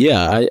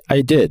 Yeah,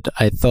 I did.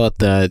 I thought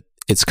that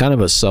it's kind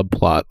of a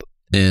subplot,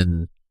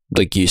 and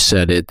like you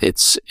said,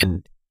 it's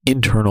an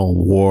internal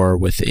war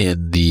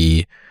within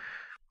the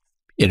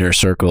inner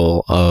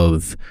circle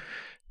of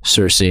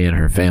Cersei and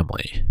her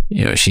family.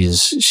 You know,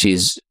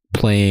 she's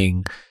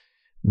playing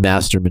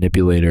master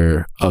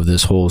manipulator of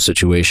this whole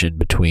situation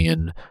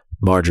between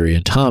Marjorie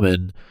and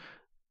Tommen,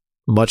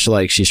 much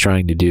like she's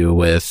trying to do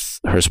with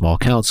her small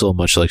council,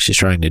 much like she's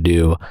trying to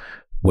do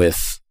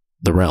with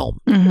the realm.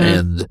 Mm-hmm.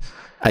 And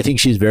I think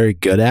she's very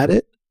good at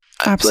it.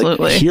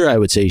 Absolutely. Like, here I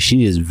would say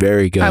she is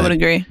very good. I would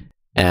agree.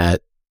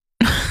 At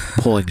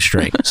pulling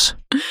strings.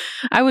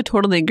 I would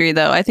totally agree,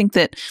 though. I think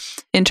that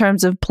in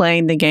terms of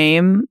playing the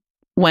game,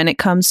 when it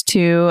comes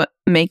to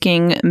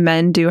making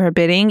men do her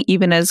bidding,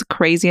 even as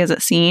crazy as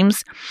it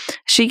seems,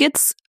 she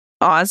gets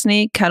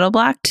Osney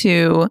Kettleblack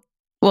to,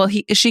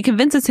 she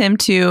convinces him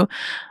to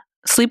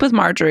sleep with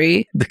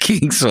Marjorie, the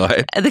king's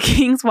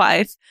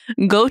wife,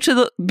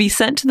 be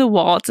sent to the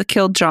wall to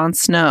kill Jon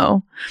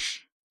Snow,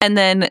 and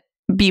then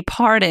be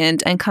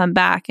pardoned and come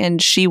back,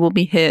 and she will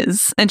be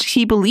his. And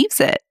he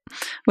believes it,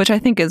 which I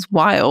think is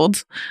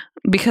wild,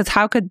 because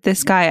how could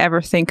this guy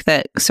ever think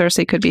that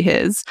Cersei could be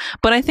his?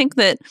 But I think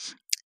that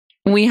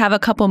we have a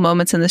couple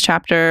moments in this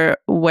chapter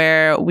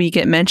where we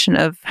get mention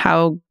of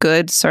how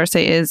good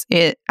Cersei is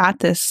at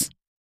this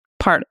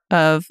part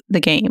of the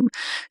game.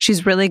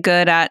 She's really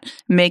good at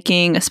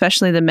making,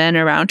 especially the men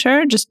around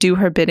her, just do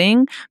her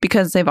bidding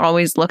because they've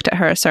always looked at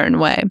her a certain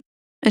way.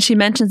 And she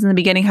mentions in the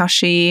beginning how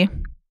she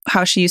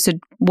used to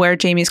wear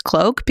Jaime's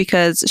cloak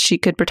because she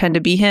could pretend to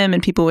be him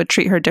and people would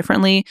treat her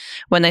differently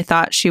when they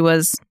thought she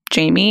was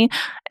Jaime,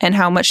 and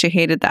how much she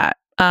hated that.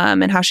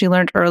 And how she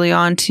learned early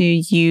on to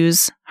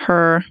use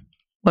her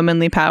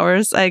womanly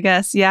powers, I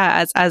guess,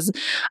 as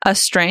a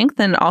strength,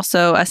 and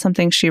also as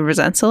something she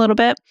resents a little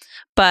bit.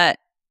 But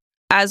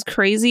as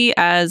crazy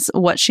as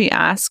what she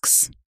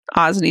asks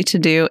Osney to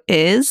do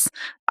is,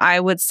 I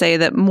would say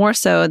that more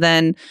so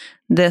than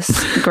this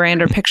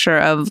grander picture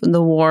of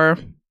the war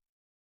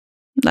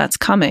that's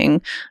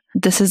coming,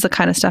 this is the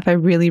kind of stuff I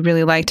really,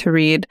 really like to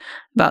read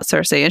about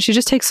Cersei. And she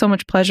just takes so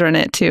much pleasure in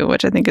it too,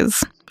 which I think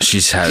is...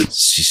 She's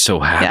so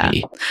happy.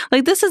 Yeah.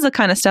 Like, this is the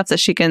kind of stuff that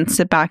she can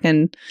sit back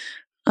and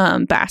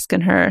bask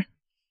in her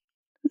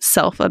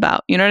self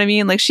about. You know what I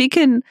mean? Like, she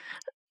can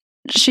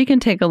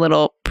take a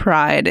little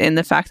pride in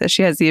the fact that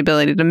she has the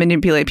ability to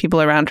manipulate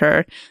people around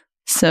her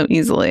so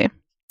easily.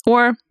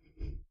 Or,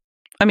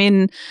 I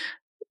mean,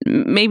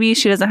 maybe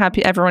she doesn't have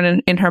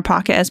everyone in her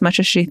pocket as much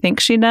as she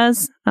thinks she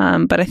does,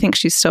 but I think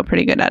she's still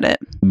pretty good at it.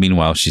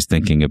 Meanwhile, she's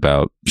thinking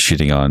about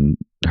shitting on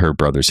her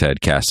brother's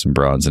head cast in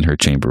bronze in her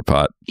chamber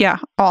pot. Yeah,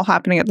 all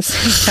happening at the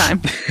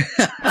same time.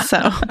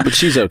 So, but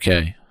she's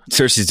okay.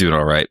 Cersei's doing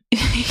all right.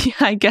 Yeah,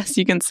 I guess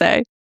you can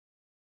say.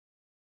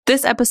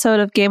 This episode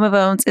of Game of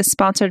Owns is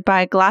sponsored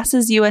by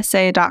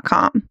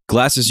GlassesUSA.com.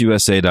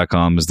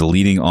 GlassesUSA.com is the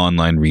leading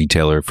online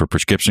retailer for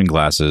prescription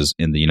glasses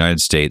in the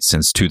United States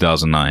since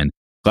 2009.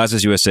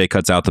 Glasses USA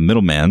cuts out the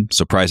middleman,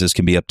 so prices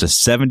can be up to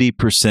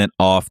 70%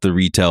 off the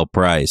retail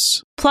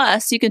price.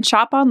 Plus, you can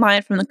shop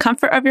online from the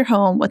comfort of your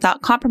home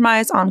without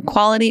compromise on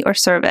quality or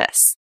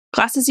service.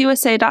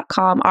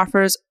 GlassesUSA.com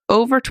offers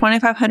over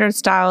 2,500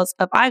 styles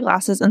of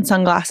eyeglasses and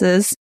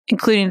sunglasses,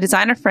 including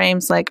designer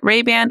frames like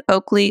Ray-Ban,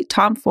 Oakley,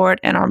 Tom Ford,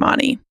 and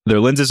Armani.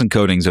 Their lenses and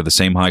coatings are the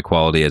same high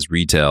quality as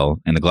retail,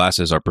 and the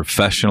glasses are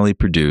professionally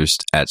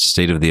produced at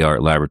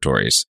state-of-the-art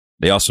laboratories.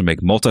 They also make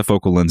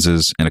multifocal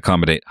lenses and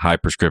accommodate high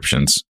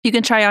prescriptions. You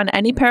can try on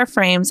any pair of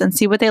frames and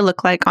see what they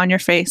look like on your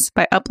face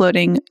by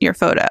uploading your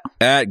photo.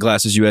 At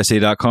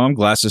GlassesUSA.com,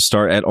 glasses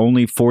start at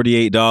only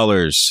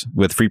 $48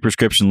 with free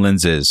prescription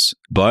lenses.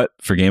 But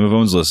for Game of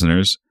Owns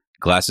listeners,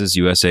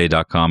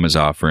 GlassesUSA.com is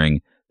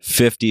offering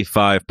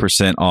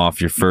 55%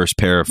 off your first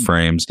pair of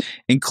frames,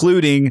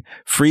 including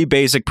free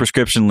basic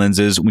prescription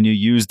lenses when you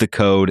use the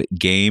code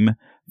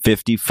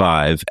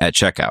GAME55 at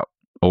checkout.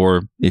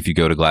 Or if you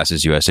go to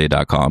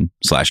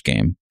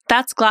GlassesUSA.com/game.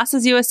 That's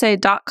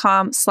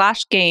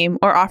GlassesUSA.com/game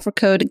or offer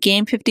code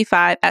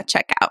GAME55 at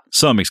checkout.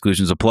 Some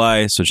exclusions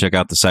apply, so check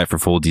out the site for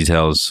full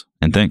details.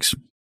 And thanks.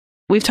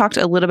 We've talked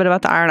a little bit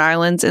about the Iron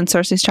Islands in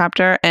Cersei's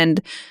chapter, and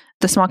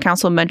the Small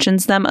Council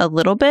mentions them a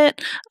little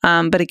bit,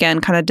 but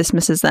again, kind of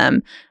dismisses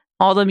them.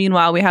 Although,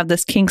 meanwhile, we have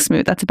this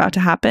Kingsmoot that's about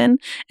to happen.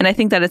 And I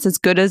think that it's as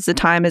good as the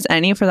time as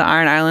any for the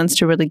Iron Islands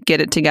to really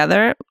get it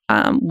together,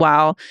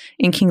 while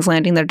in King's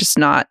Landing, they're just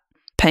not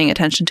paying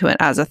attention to it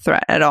as a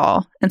threat at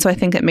all. And so I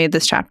think it made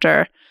this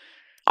chapter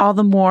all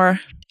the more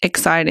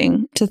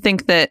exciting to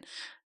think that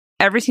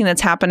everything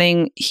that's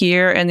happening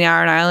here in the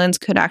Iron Islands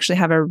could actually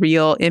have a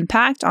real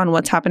impact on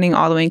what's happening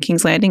all the way in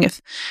King's Landing if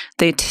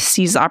they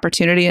seize the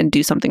opportunity and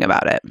do something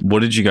about it.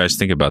 What did you guys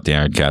think about the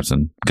Iron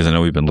Captain? Because I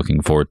know we've been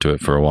looking forward to it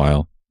for a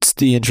while. It's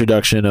the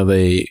introduction of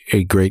a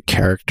great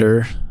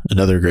character,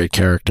 another great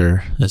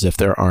character, as if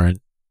there aren't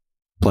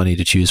plenty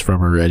to choose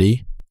from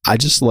already. I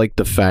just like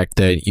the fact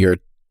that you're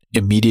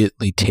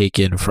immediately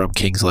taken from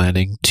King's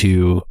Landing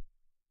to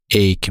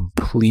a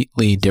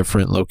completely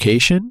different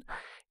location,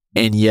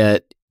 and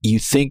yet you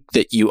think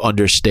that you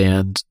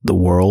understand the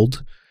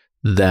world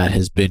that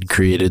has been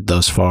created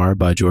thus far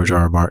by George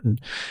R.R. Martin,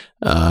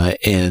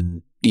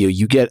 and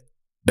you get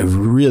a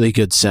really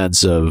good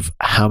sense of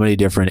how many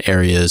different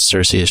areas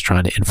Cersei is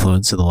trying to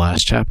influence in the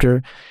last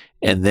chapter,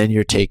 and then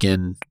you're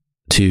taken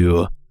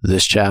to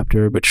this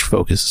chapter, which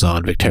focuses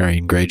on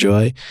Victarion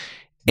Greyjoy,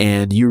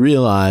 and you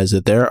realize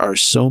that there are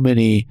so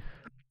many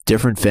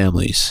different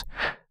families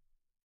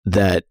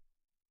that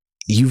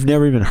you've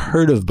never even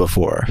heard of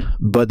before,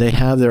 but they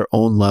have their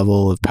own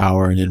level of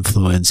power and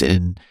influence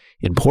and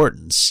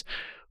importance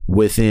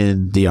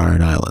within the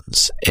Iron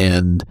Islands.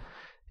 And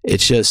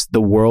it's just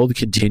the world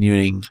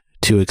continuing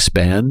to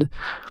expand.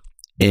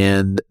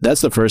 And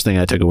that's the first thing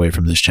I took away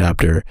from this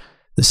chapter.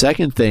 The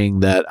second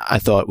thing that I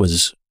thought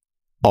was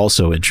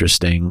also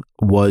interesting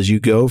was you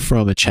go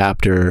from a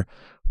chapter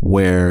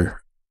where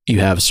you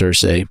have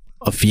Cersei,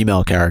 a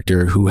female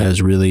character who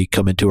has really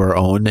come into her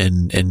own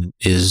and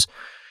is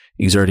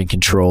exerting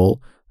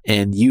control.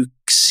 And you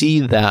see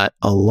that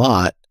a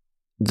lot,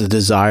 the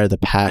desire, the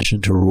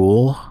passion to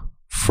rule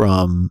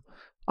from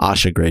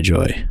Asha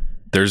Greyjoy.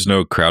 There's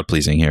no crowd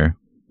pleasing here.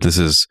 This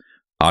is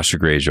Asha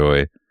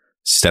Greyjoy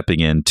stepping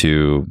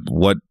into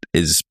what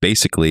is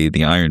basically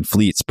the Iron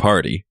Fleet's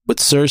party. With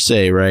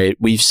Cersei, right,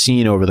 we've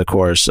seen over the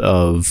course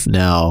of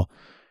now,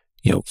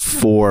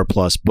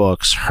 4+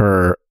 books,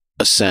 her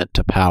ascent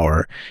to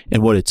power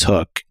and what it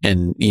took.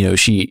 And,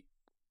 she,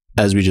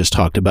 as we just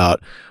talked about,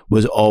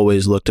 was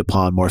always looked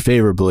upon more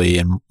favorably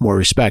and more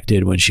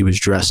respected when she was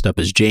dressed up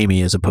as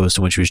Jaime as opposed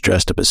to when she was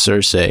dressed up as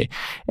Cersei.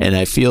 And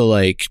I feel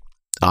like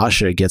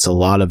Asha gets a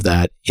lot of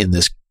that in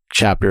this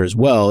chapter as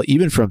well,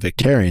 even from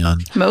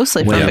Victarion.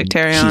 Mostly from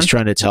Victarion. He's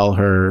trying to tell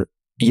her,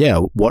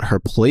 what her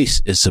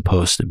place is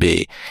supposed to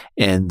be.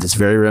 And it's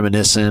very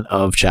reminiscent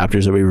of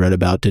chapters that we read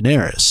about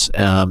Daenerys.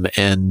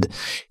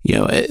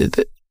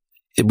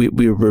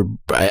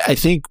 I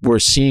think we're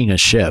seeing a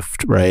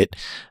shift, right?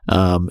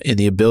 In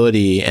the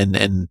ability,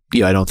 and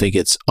I don't think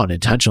it's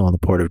unintentional on the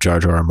part of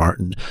George R.R.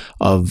 Martin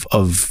of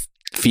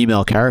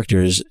female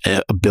characters'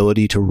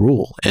 ability to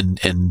rule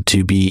and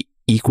to be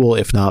equal,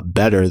 if not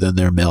better, than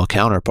their male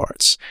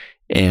counterparts.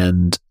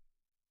 And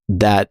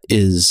that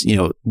is,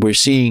 we're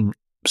seeing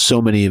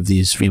so many of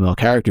these female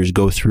characters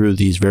go through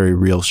these very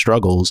real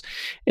struggles,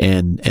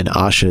 and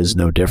Asha is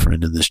no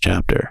different in this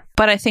chapter.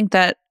 But I think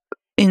that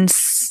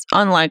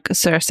unlike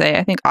Cersei,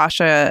 I think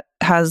Asha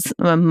has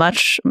a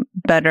much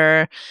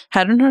better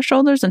head on her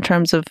shoulders in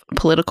terms of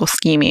political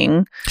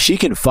scheming. She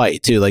can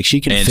fight too, like she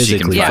can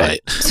physically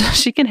fight. So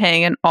she can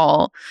hang in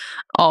all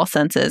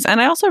senses. And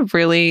I also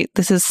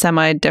this is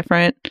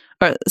semi-different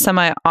or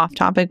semi-off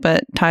topic,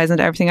 but ties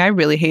into everything. I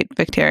really hate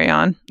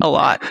Victarion a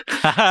lot.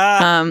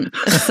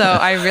 So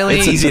I really...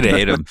 It's easy to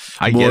hate him.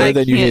 More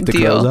than you hate the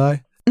Crow's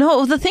Eye?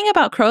 No, the thing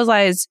about Crow's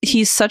Eye is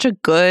he's such a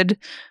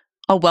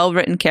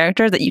well-written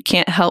character that you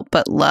can't help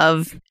but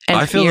love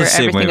and fear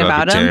everything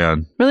about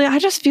him. Really, I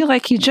just feel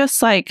like he's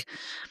just like,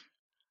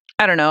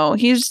 I don't know.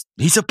 He's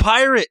a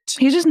pirate.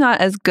 He's just not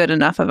as good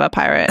enough of a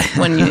pirate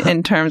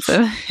in terms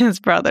of his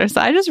brother.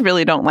 So I just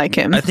really don't like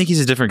him. I think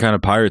he's a different kind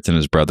of pirate than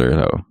his brother,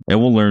 though.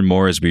 And we'll learn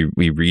more as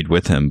we read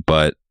with him.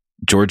 But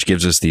George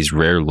gives us these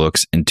rare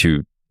looks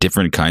into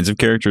different kinds of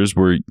characters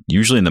were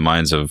usually in the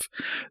minds of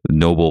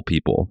noble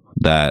people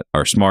that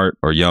are smart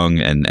or young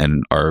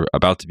and are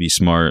about to be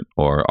smart,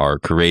 or are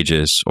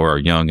courageous or are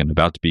young and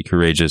about to be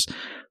courageous.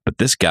 But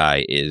this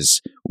guy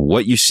is,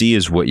 what you see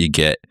is what you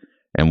get.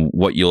 And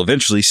what you'll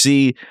eventually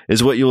see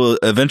is what you'll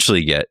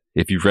eventually get.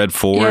 If you've read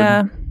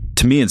forward,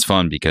 to me, it's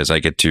fun because I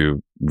get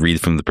to read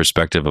from the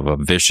perspective of a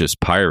vicious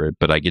pirate,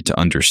 but I get to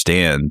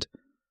understand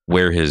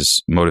where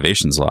his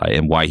motivations lie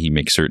and why he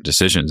makes certain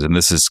decisions. And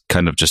this is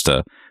kind of just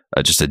a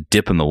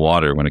dip in the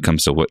water when it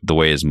comes to the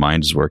way his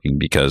mind is working,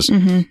 because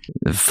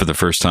for the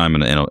first time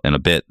in a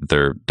bit,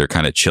 they're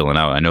kind of chilling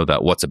out. I know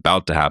that what's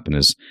about to happen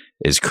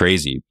is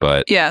crazy,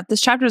 but yeah,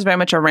 this chapter is very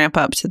much a ramp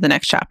up to the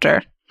next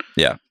chapter.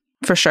 Yeah.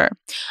 For sure.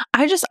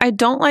 I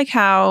don't like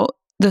how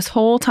this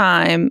whole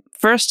time,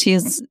 first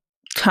he's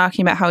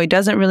talking about how he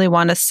doesn't really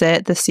want to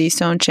sit the sea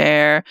stone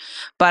chair,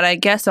 but I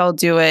guess I'll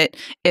do it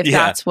if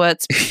that's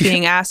what's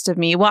being asked of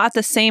me. Well, at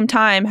the same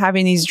time,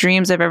 having these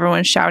dreams of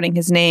everyone shouting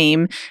his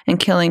name and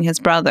killing his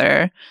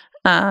brother.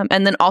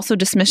 And then also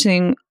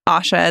dismissing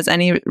Asha as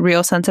any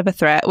real sense of a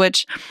threat,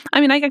 which,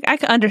 I mean, I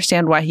can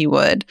understand why he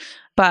would.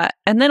 But,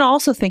 and then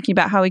also thinking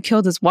about how he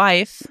killed his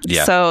wife.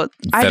 Yeah. So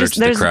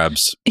the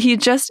crabs. He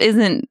just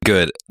isn't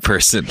good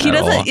person. He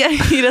doesn't. All. Yeah,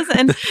 he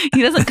doesn't.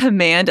 He doesn't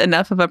command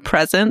enough of a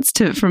presence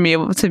for me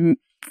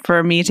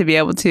to be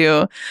able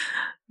to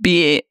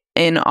be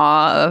in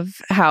awe of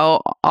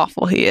how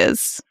awful he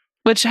is.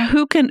 Which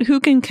who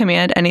can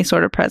command any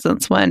sort of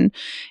presence when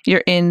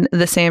you're in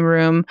the same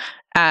room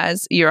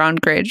as Euron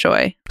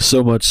Greyjoy?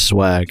 So much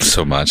swag.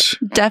 So much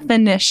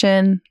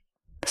definition.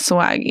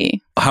 Swaggy.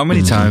 How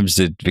many times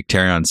did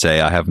Victarion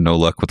say, "I have no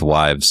luck with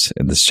wives"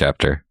 in this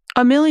chapter?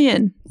 A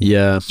million.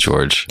 Yeah,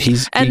 George. He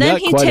got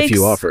quite a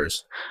few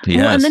offers.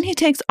 And then he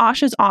takes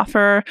Asha's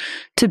offer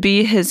to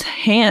be his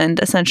hand,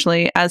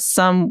 essentially, as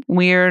some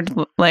weird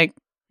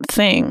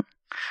thing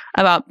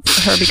about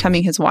her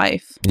becoming his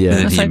wife. Yeah, and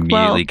then he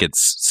immediately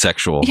gets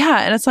sexual. Yeah,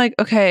 and it's like,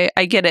 okay,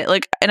 I get it.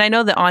 And I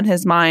know that on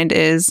his mind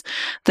is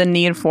the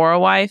need for a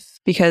wife,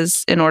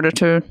 because in order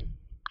to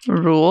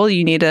rule,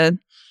 you need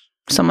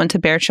someone to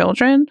bear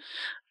children.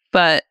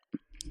 But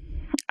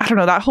I don't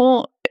know, that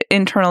whole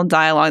internal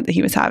dialogue that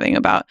he was having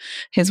about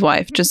his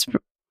wife,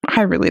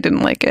 I really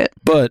didn't like it.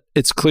 But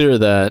it's clear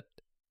that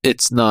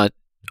it's not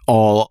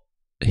all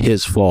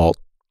his fault,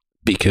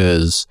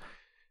 because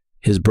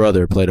his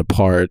brother played a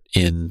part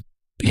in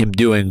him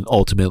doing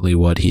ultimately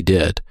what he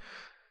did.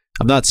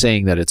 I'm not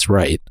saying that it's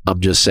right.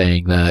 I'm just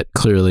saying that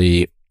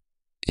clearly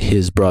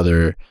his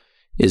brother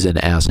is an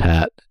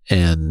asshat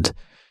and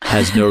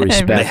has no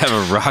respect. They have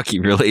a rocky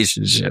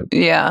relationship.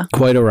 Yeah.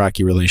 Quite a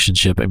rocky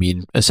relationship. I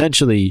mean,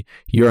 essentially,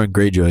 Euron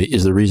Greyjoy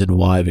is the reason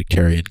why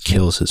Victarion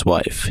kills his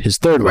wife. His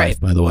third wife,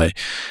 by the way.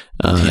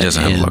 He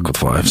doesn't have luck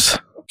with wives.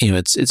 You know,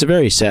 it's a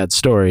very sad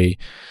story,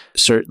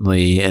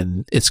 certainly,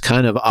 and it's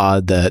kind of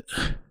odd that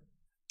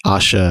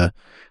Asha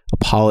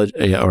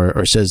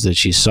or says that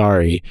she's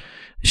sorry.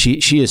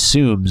 She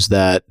assumes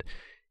that,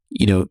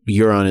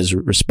 Euron is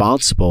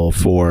responsible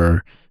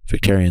for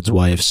Victarion's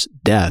wife's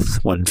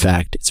death, when in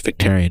fact it's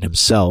Victarion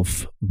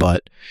himself,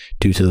 but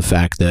due to the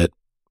fact that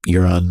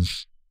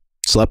Euron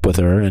slept with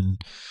her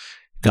and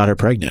got her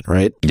pregnant,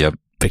 right? Yep.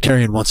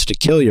 Victarion wants to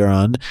kill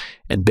Euron,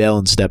 and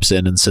Balon steps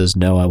in and says,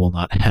 no, I will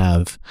not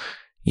have,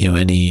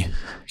 any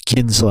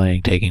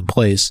kinslaying taking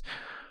place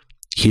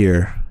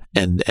here.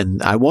 And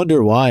I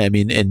wonder why. I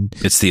mean, and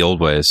it's the old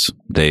ways.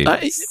 They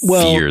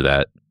fear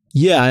that.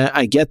 Yeah,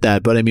 I get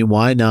that, but I mean,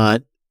 why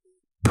not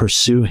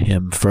pursue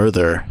him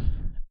further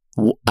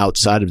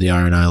outside of the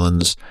Iron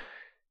Islands?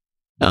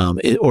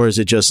 Or is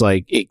it just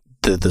like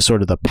the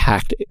sort of the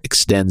pact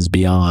extends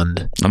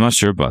beyond? I'm not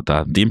sure about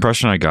that. The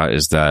impression I got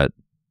is that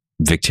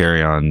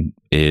Victarion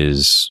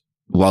is,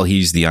 while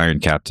he's the Iron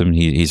Captain,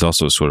 he's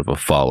also sort of a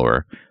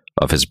follower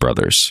of his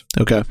brothers.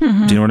 Okay.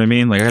 Mm-hmm. Do you know what I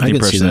mean? Like, I had the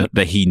impression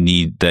that he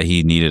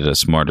needed a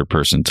smarter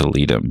person to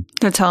lead him.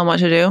 To tell him what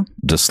to do.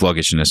 The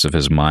sluggishness of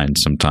his mind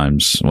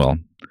sometimes,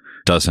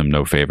 does him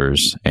no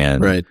favors.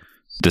 And right.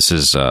 This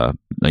is,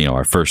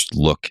 our first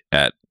look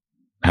at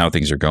how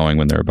things are going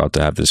when they're about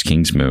to have this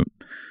King's Moot.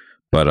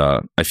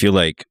 But I feel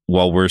like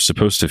while we're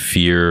supposed to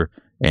fear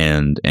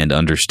and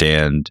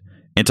understand,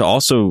 and to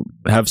also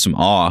have some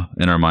awe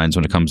in our minds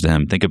when it comes to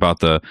him, think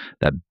about that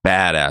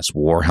badass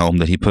war helm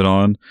that he put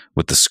on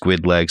with the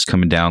squid legs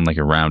coming down like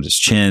around his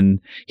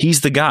chin.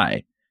 He's the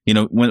guy.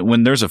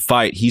 When there's a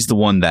fight, he's the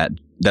one that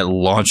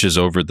launches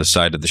over the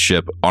side of the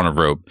ship on a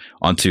rope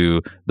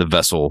onto the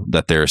vessel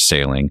that they're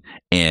sailing,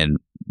 and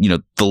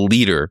the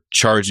leader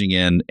charging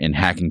in and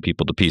hacking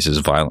people to pieces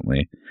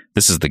violently.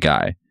 This is the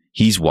guy.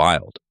 He's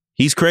wild.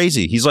 He's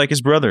crazy. He's like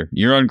his brother.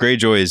 Euron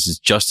Greyjoy is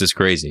just as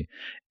crazy.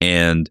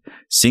 And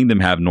seeing them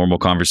have normal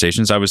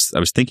conversations, I was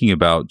thinking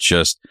about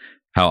just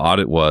how odd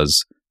it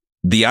was.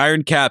 The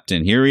Iron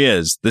Captain, here he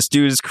is. This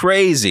dude is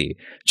crazy.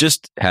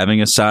 Just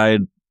having a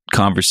side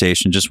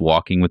conversation, just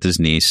walking with his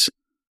niece,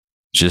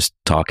 just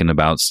talking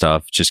about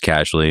stuff, just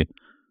casually,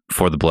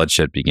 before the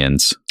bloodshed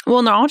begins.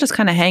 Well, they're all just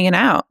kind of hanging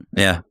out.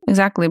 Yeah.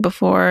 Exactly.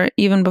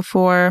 Even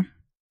before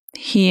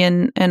he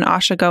and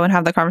Asha go and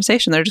have the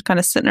conversation. They're just kind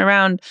of sitting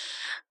around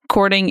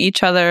courting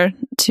each other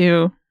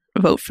to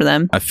vote for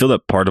them. I feel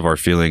that part of our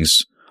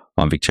feelings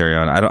on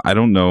Victarion, I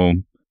don't know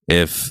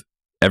if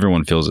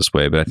everyone feels this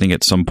way, but I think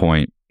at some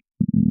point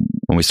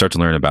when we start to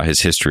learn about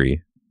his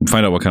history,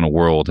 find out what kind of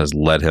world has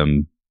led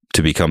him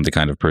to become the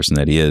kind of person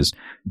that he is,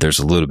 there's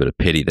a little bit of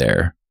pity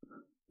there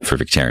for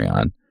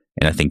Victarion.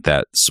 And I think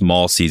that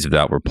small seeds of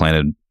that were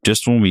planted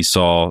just when we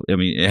saw, I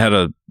mean, it had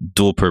a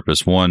dual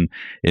purpose. One,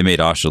 it made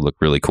Asha look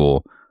really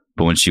cool.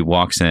 But when she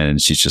walks in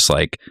and she's just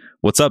like,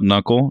 "What's up,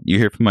 Knuckle? You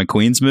here for my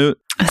Queen's moot?"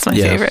 That's my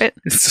favorite.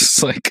 It's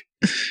just like,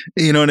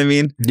 you know what I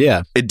mean?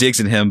 Yeah. It digs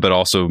in him, but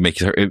also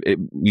makes her,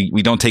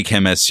 we don't take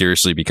him as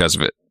seriously because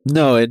of it.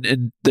 No,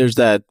 and there's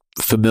that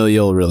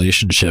familial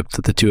relationship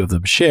that the two of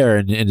them share.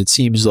 And it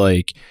seems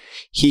like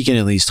he can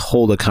at least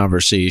hold a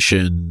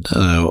conversation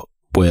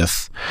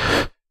with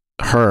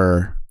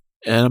her.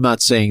 And I'm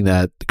not saying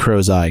that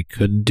Crow's Eye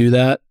couldn't do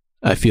that.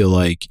 I feel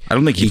like I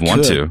don't think he'd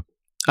want to.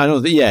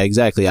 Yeah,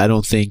 exactly. I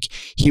don't think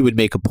he would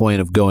make a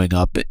point of going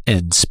up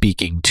and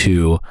speaking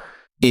to,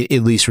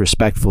 at least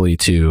respectfully,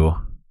 to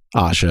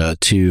Asha,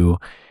 to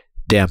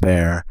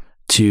Damper,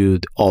 to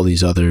all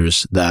these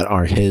others that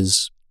are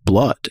his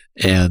blood.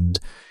 And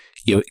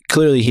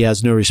clearly he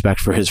has no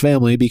respect for his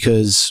family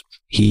because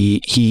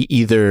he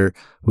either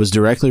was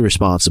directly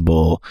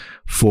responsible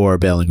for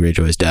Balon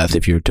Greyjoy's death,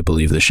 if you're to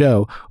believe the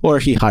show, or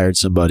he hired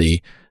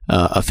somebody,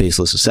 a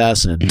faceless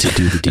assassin, to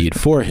do the deed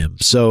for him.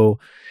 So,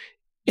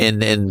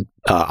 and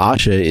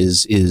Asha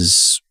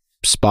is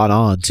spot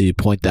on to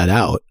point that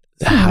out,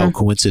 how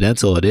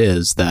coincidental it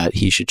is that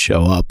he should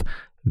show up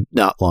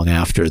not long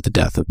after the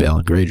death of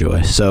Balon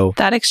Greyjoy. So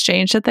that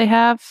exchange that they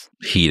have,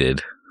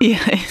 heated.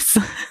 Yes.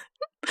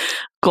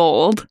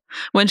 Gold.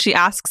 When she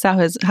asks how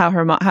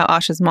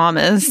Asha's mom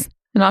is,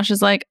 and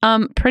Asha's like,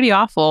 pretty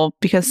awful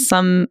because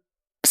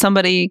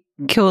somebody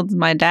killed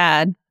my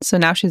dad, so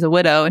now she's a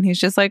widow. And he's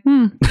just like,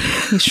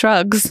 he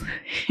shrugs.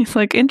 He's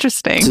like,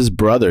 interesting. It's his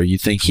brother.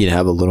 You'd think he'd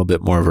have a little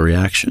bit more of a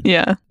reaction.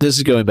 Yeah. This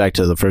is going back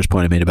to the first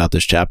point I made about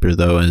this chapter,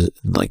 though, is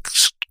like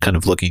kind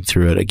of looking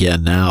through it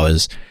again now,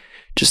 is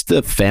just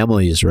the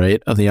families,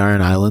 right, of the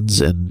Iron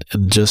Islands, and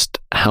just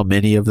how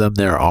many of them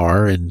there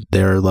are and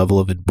their level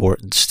of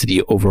importance to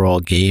the overall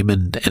game.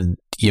 And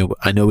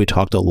I know we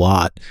talked a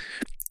lot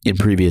in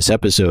previous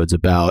episodes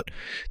about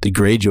the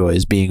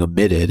Greyjoys being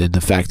omitted and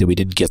the fact that we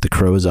didn't get the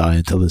Crow's Eye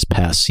until this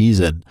past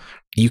season.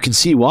 You can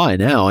see why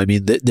now. I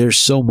mean, there's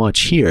so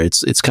much here.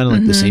 It's kind of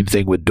like the same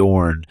thing with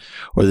Dorne,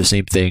 or the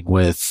same thing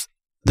with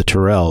the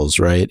Tyrells,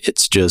 right?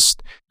 It's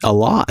just a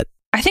lot.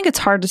 I think it's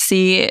hard to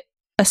see,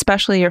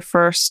 especially your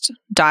first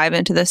dive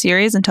into the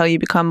series, until you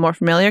become more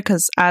familiar,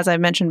 because as I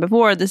mentioned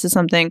before, this is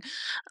something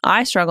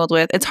I struggled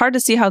with. It's hard to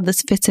see how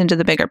this fits into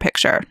the bigger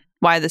picture,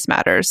 why this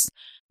matters.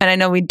 And I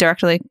know I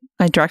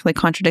directly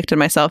contradicted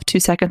myself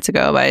 2 seconds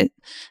ago by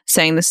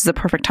saying this is a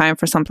perfect time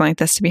for something like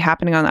this to be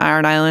happening on the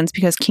Iron Islands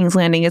because King's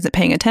Landing isn't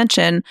paying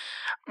attention.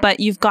 But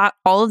you've got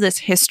all of this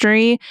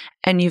history,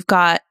 and you've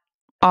got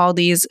all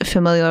these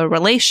familial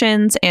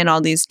relations and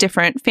all these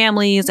different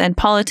families and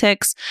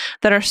politics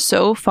that are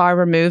so far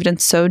removed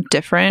and so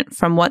different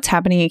from what's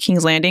happening in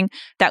King's Landing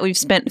that we've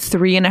spent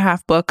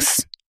 3.5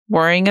 books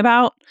worrying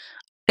about.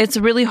 It's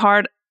really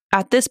hard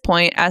at this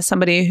point, as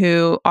somebody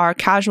who are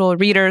casual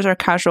readers or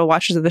casual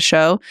watchers of the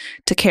show,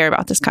 to care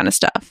about this kind of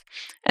stuff.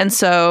 And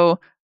so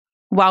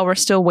while we're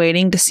still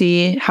waiting to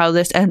see how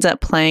this ends up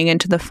playing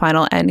into the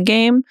final end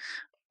game,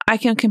 I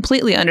can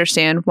completely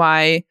understand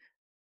why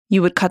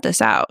you would cut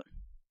this out.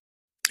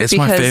 It's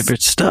my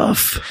favorite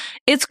stuff.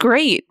 It's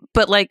great.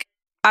 But like,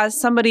 as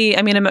somebody,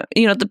 I mean,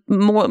 the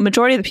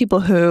majority of the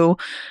people who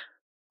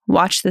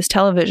watch this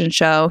television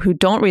show, who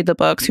don't read the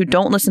books, who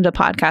don't listen to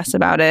podcasts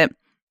about it,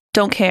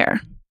 don't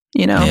care.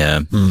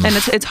 Yeah. And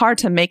it's hard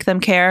to make them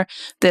care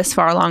this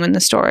far along in the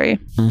story.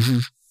 Mm-hmm.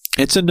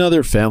 It's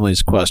another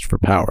family's quest for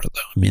power,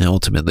 though. I mean,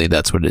 ultimately,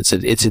 that's what it's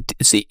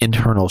the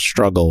internal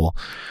struggle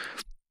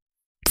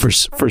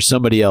for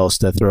somebody else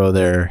to throw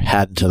their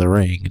hat into the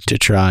ring to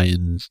try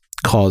and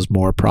cause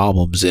more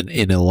problems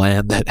in a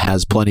land that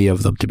has plenty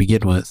of them to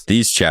begin with.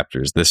 These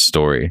chapters, this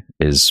story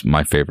is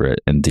my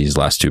favorite in these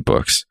last 2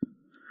 books.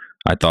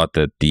 I thought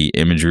that the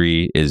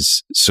imagery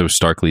is so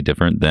starkly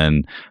different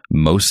than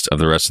most of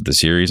the rest of the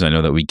series. I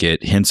know that we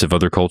get hints of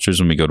other cultures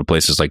when we go to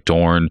places like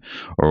Dorne,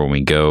 or when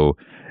we go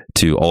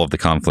to all of the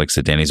conflicts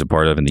that Dany's a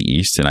part of in the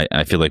East. And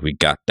I feel like we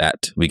got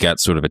that. We got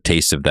sort of a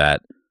taste of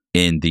that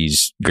in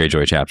these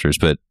Greyjoy chapters,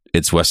 but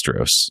it's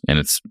Westeros, and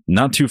it's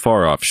not too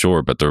far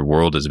offshore, but their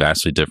world is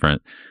vastly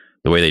different.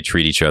 The way they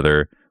treat each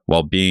other,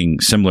 while being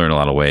similar in a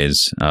lot of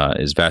ways,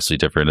 is vastly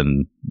different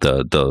in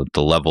the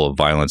level of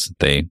violence that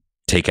they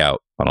take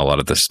out on a lot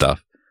of this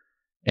stuff.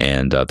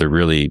 And they're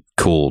really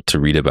cool to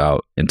read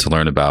about and to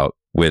learn about,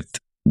 with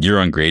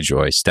Euron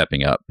Greyjoy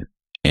stepping up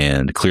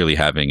and clearly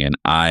having an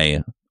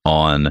eye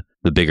on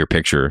the bigger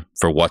picture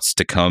for what's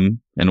to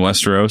come in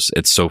Westeros.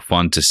 It's so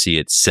fun to see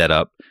it set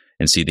up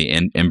and see the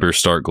embers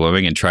start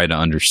glowing and try to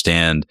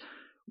understand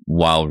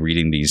while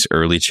reading these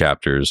early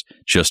chapters,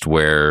 just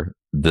where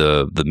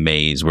the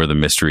maze, where the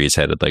mystery is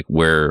headed, like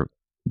where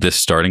this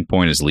starting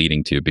point is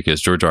leading to,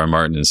 because George R. R.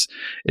 Martin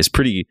is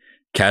pretty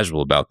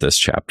casual about this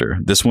chapter.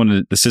 This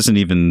isn't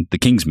even the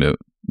King's Moot.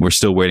 We're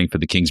still waiting for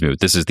the King's Moot.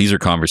 These are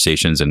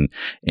conversations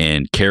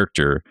and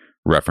character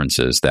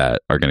references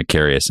that are going to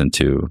carry us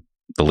into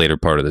the later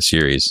part of the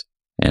series.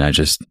 And I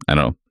don't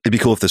know. It'd be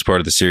cool if this part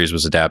of the series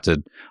was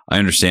adapted. I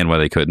understand why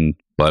they couldn't,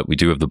 but we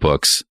do have the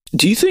books.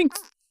 Do you think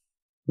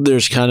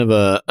there's kind of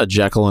a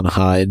Jekyll and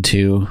Hyde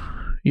to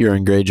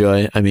Euron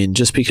Greyjoy? I mean,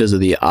 just because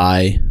of the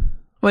eye.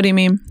 What do you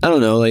mean? I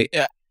don't know. Like,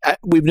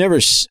 we've never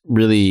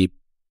really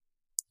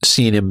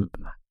seen him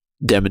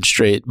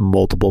demonstrate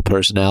multiple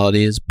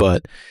personalities,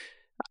 but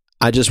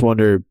I just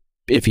wonder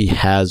if he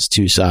has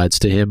two sides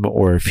to him,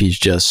 or if he's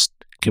just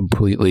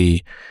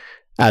completely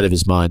out of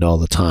his mind all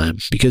the time.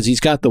 Because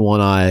he's got the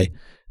one eye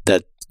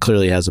that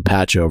clearly has a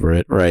patch over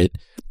it, right?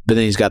 But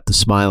then he's got the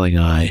smiling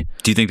eye.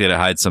 Do you think that it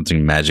hides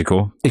something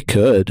magical? It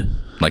could.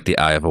 Like the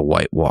eye of a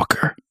White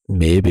Walker.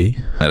 Maybe.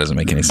 That doesn't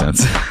make any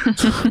sense.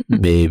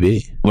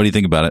 Maybe. What do you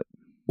think about it?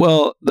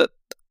 Well,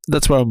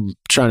 that's what I'm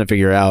trying to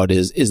figure out.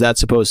 Is that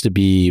supposed to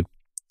be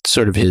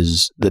sort of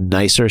the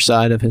nicer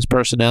side of his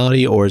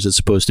personality, or is it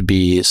supposed to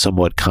be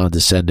somewhat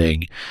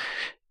condescending?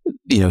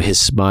 His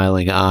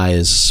smiling eye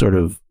is sort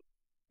of,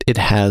 it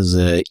has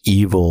a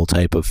evil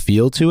type of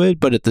feel to it,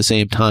 but at the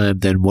same time,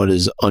 then what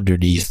is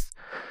underneath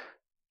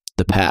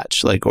the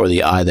patch, or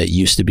the eye that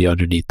used to be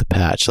underneath the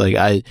patch?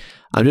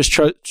 I'm just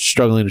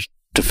struggling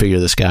to figure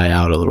this guy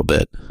out a little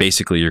bit.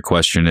 Basically, your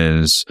question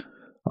is,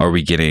 are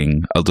we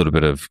getting a little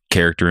bit of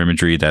character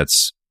imagery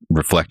that's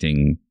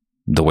reflecting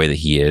the way that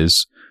he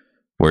is,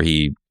 where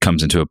he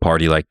comes into a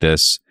party like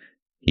this,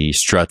 he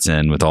struts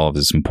in with all of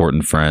his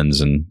important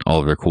friends and all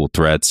of their cool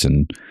threats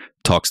and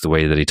talks the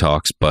way that he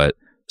talks, but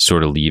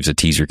sort of leaves a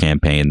teaser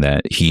campaign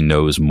that he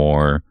knows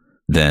more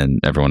than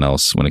everyone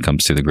else when it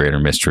comes to the greater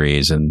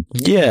mysteries. And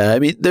yeah, I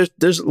mean,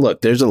 there's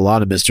a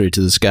lot of mystery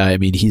to this guy. I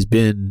mean, he's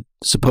been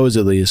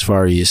supposedly as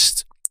far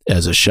east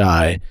as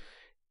Asshai,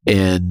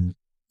 and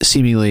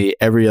seemingly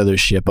every other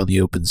ship on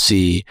the open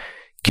sea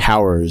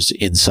cowers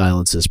in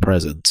Silence's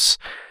presence.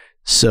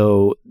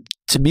 So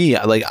to me,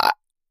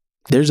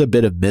 there's a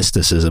bit of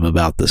mysticism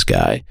about this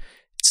guy.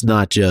 It's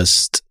not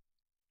just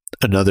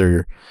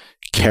another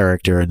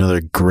character,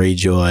 another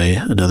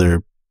Greyjoy,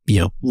 another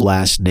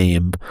last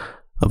name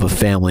of a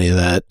family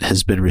that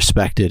has been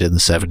respected in the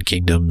Seven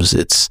Kingdoms.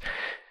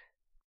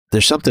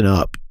 There's something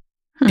up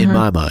in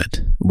my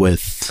mind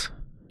with.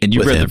 And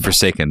you read The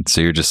Forsaken, so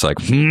you're just like,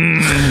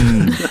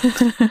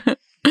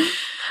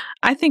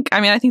 I think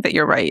that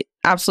you're right.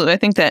 Absolutely. I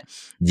think that.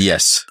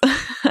 Yes.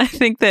 I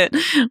think that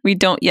we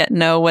don't yet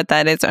know what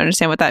that is or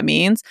understand what that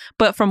means.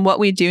 But from what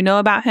we do know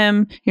about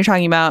him, you're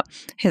talking about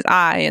his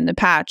eye and the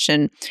patch,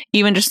 and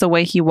even just the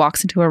way he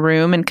walks into a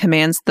room and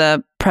commands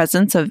the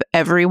presence of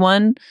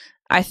everyone.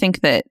 I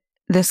think that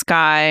this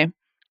guy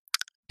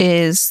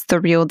is the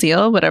real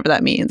deal, whatever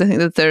that means. I think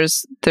that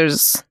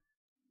there's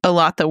a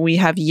lot that we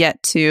have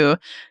yet to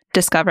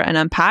discover and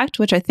unpack,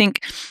 which I think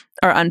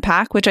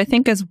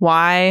is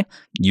why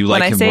you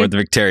like him more than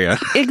Victoria.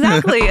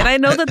 Exactly. And I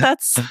know that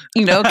that's,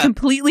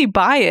 completely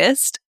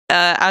biased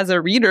as a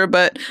reader,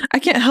 but I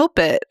can't help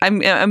it.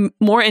 I'm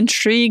more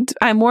intrigued.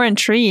 I'm more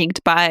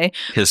intrigued by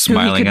his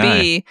smiling who he could eye.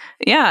 Be.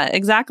 Yeah,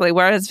 exactly.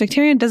 Whereas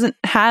Victorian doesn't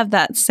have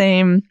that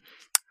same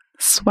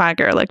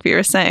swagger, like we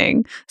were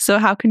saying. So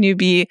how can you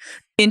be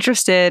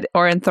interested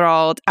or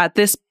enthralled at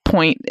this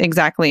point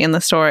exactly in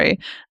the story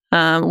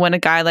when a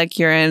guy like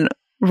Euron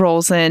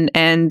rolls in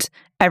and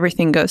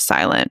everything goes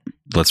silent?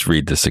 Let's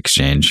read this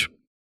exchange.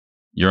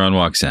 Euron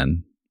walks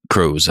in.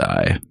 Crow's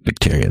Eye,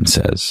 Victorian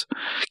says.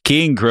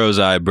 King Crow's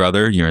Eye,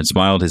 brother. Euron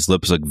smiled. His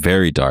lips looked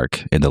very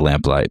dark in the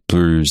lamplight,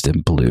 bruised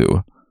and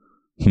blue.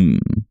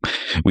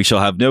 We shall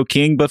have no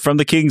king but from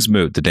the King's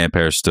Moot, the Damp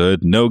Hair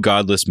stood. No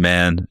godless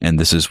man. And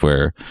this is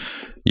where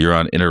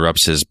Euron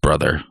interrupts his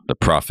brother, the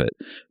prophet.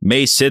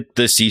 May sit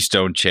the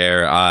Seastone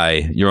chair.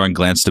 Aye. Euron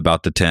glanced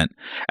about the tent.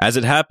 As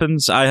it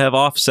happens, I have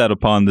oft sat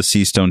upon the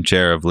Seastone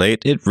chair of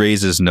late. It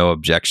raises no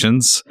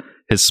objections.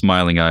 His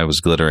smiling eye was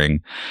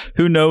glittering.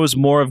 Who knows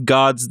more of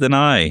gods than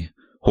I?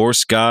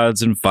 Horse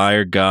gods and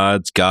fire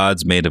gods,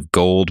 gods made of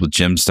gold with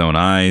gemstone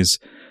eyes,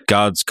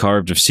 gods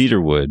carved of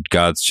cedar wood,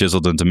 gods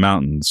chiseled into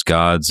mountains,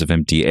 gods of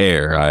empty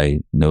air.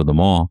 I know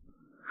them all.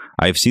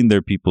 I have seen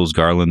their peoples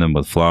garland them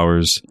with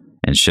flowers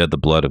and shed the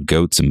blood of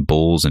goats and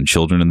bulls and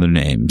children in their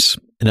names.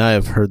 And I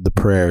have heard the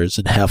prayers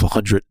in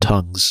 100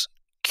 tongues.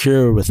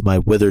 Cure with my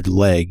withered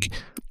leg.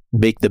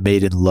 Make the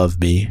maiden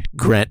love me.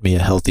 Grant me a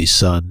healthy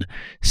son.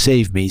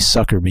 Save me,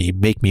 succor me,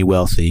 make me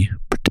wealthy.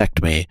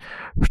 Protect me.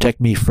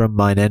 Protect me from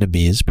mine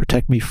enemies.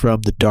 Protect me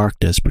from the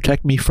darkness.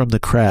 Protect me from the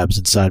crabs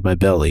inside my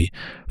belly.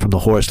 From the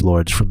horse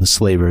lords, from the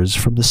slavers,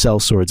 from the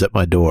sellswords at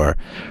my door.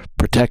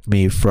 Protect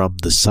me from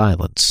the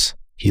silence.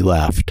 He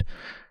laughed.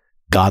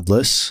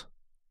 Godless?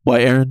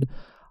 Why, Aaron,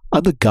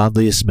 I'm the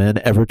godliest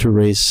man ever to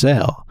raise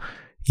sail.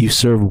 You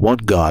serve one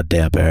god,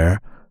 Damp Hair,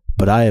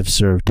 but I have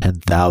served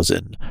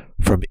 10,000.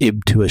 from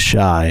Ib to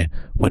Ashai.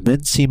 When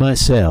men see my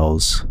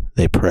sails,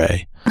 they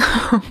pray.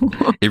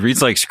 It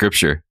reads like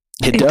scripture.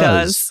 It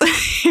does.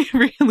 It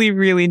really,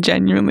 really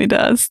genuinely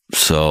does.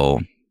 So,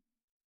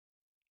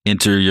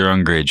 enter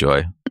Euron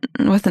Greyjoy.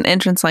 With an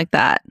entrance like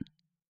that.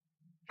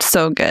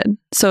 So good.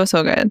 So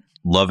good.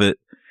 Love it.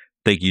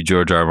 Thank you,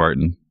 George R. R.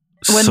 Martin.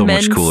 When so men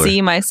much cooler.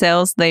 see my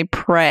sails, they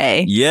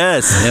pray.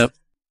 Yes. Yep.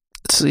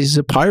 He's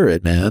a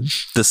pirate, man.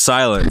 The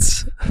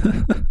Silence.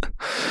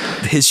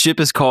 His ship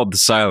is called the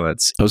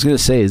Silence. I was going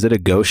to say, is it a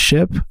ghost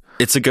ship?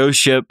 It's a ghost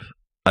ship.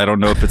 I don't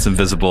know if it's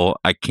invisible.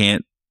 I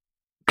can't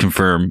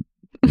confirm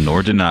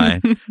nor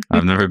deny.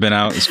 I've never been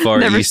out as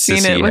far east as he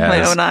has. Never seen it with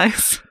my own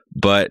eyes.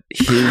 But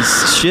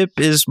his ship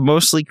is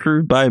mostly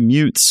crewed by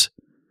mutes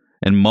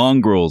and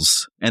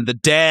mongrels and the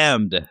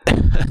damned.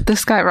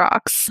 This guy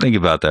rocks. Think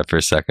about that for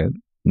a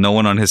second. No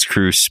one on his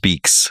crew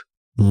speaks.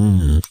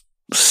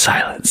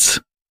 Silence.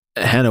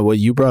 Hannah, what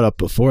you brought up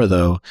before,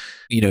 though,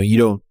 you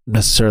don't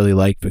necessarily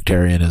like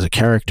Victarion as a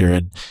character,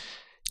 and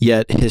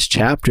yet his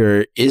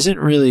chapter isn't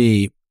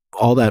really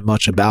all that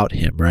much about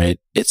him, right?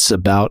 It's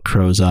about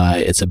Crow's Eye.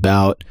 It's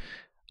about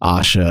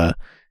Asha.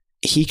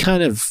 He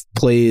kind of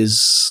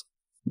plays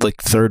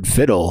like third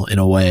fiddle in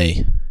a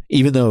way,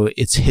 even though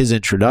it's his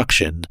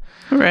introduction.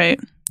 Right.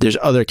 There's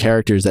other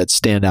characters that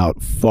stand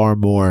out far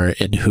more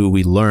and who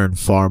we learn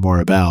far more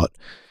about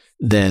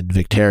than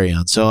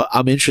Victarion. So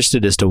I'm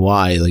interested as to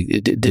why. Like,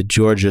 did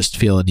George just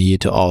feel a need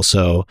to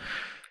also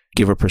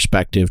give a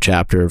perspective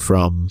chapter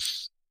from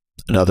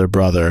another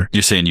brother?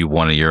 You're saying you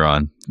want a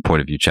Euron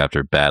point of view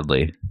chapter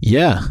badly.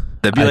 Yeah.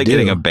 That'd be like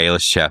getting a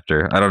Baelish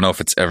chapter. I don't know if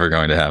it's ever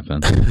going to happen.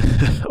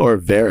 Or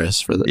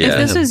Varys for the. Yeah. If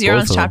this was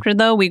Euron's chapter,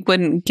 though, we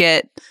wouldn't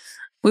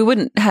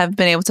have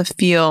been able to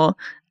feel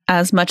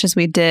as much as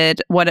we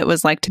did what it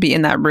was like to be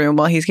in that room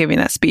while he's giving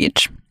that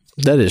speech.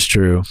 That is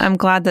true. I'm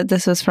glad that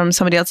this is from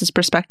somebody else's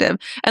perspective.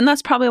 And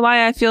that's probably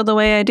why I feel the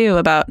way I do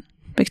about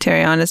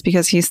Victarion, is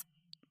because he's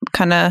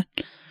kind of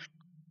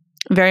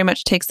very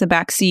much takes the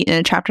back seat in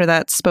a chapter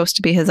that's supposed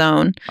to be his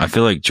own. I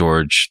feel like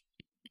George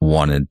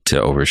wanted to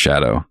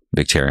overshadow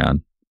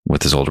Victarion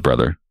with his older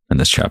brother in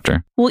this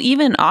chapter. Well,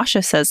 even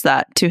Asha says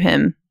that to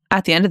him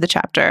at the end of the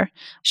chapter.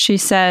 She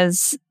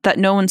says that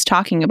no one's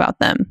talking about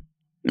them.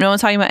 No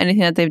one's talking about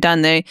anything that they've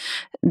done.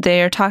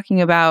 They are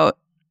talking about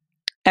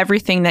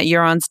everything that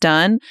Euron's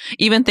done,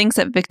 even things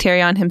that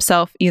Victarion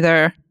himself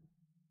either...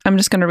 I'm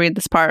just going to read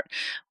this part.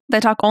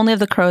 They talk only of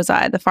the Crow's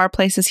Eye, the far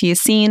places he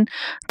has seen,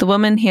 the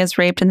women he has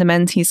raped and the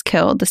men he's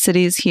killed, the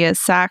cities he has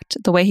sacked,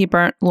 the way he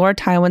burnt Lord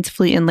Tywin's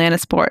fleet in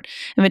Lannisport.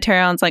 And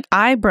Victarion's like,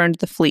 I burned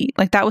the fleet.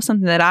 Like, that was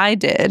something that I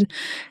did.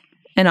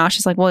 And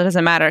Asha's like, well, it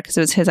doesn't matter because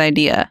it was his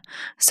idea.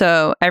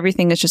 So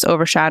everything is just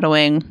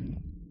overshadowing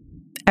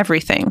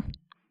everything.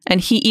 And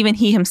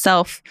he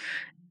himself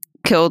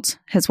killed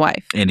his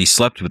wife. And he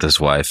slept with his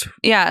wife.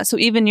 Yeah, so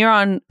even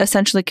Euron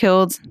essentially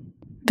killed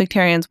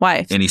Victarion's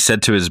wife. And he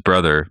said to his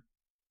brother,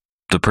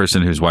 the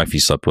person whose wife he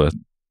slept with,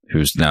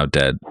 who's now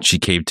dead, she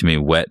came to me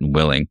wet and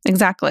willing.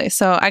 Exactly.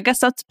 So I guess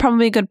that's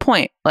probably a good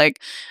point. Like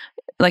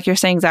you're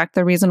saying, Zach,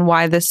 the reason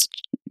why this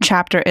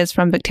chapter is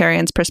from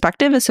Victarion's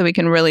perspective is so we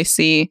can really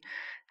see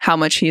how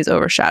much he is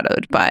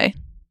overshadowed by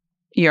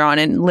Euron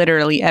in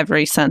literally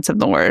every sense of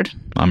the word.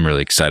 I'm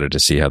really excited to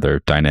see how their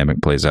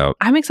dynamic plays out.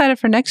 I'm excited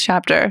for next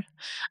chapter.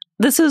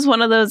 This is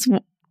one of those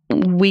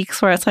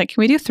weeks where it's like, can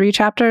we do 3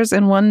 chapters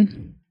in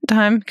one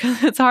time?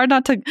 Because it's hard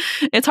not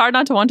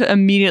to want to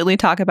immediately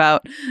talk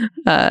about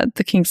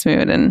the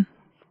Kingsmoot and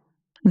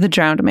the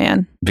drowned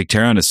man.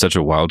 Victarion is such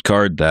a wild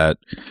card that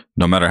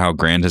no matter how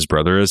grand his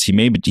brother is, he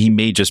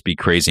may just be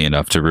crazy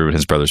enough to ruin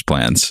his brother's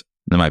plans.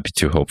 That might be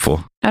too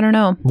hopeful. I don't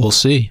know. We'll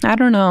see. I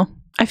don't know.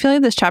 I feel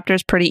like this chapter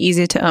is pretty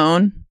easy to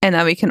own and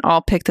that we can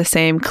all pick the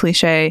same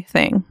cliche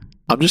thing.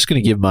 I'm just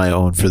going to give my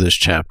own for this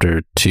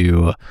chapter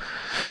to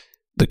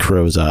the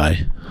Crow's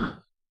Eye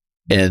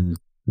and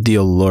the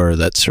allure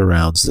that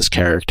surrounds this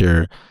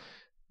character.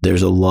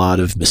 There's a lot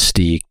of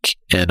mystique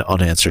and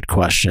unanswered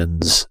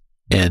questions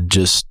and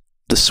just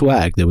the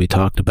swag that we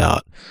talked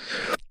about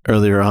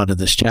earlier on in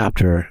this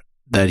chapter,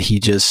 that he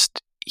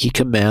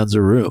commands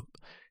a room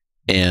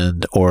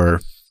or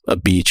a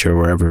beach or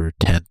wherever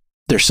tent.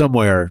 They're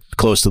somewhere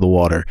close to the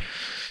water.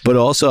 But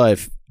also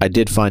I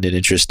did find it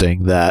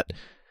interesting that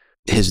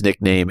his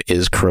nickname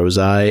is Crow's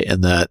Eye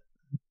and that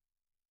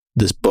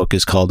this book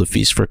is called A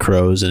Feast for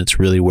Crows, and it's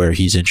really where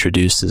he's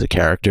introduced as a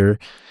character.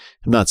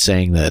 I'm not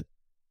saying that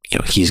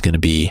he's going to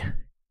be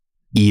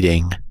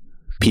eating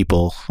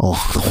people all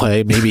the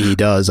way. Maybe he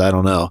does. I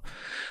don't know.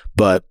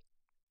 But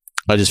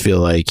I just feel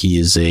like he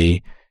is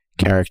a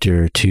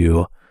character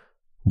to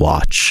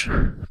watch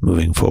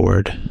moving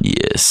forward.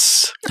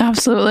 Yes.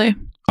 Absolutely.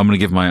 I'm going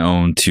to give my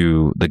own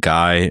to the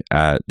guy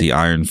at the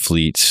Iron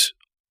Fleet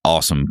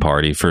awesome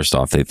party. First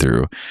off, they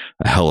threw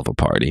a hell of a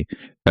party.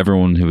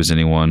 Everyone who was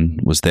anyone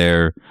was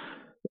there.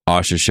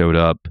 Asha showed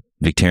up.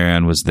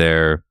 Victarion was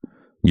there.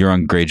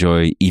 Euron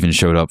Greyjoy even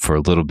showed up for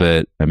a little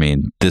bit. I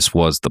mean, this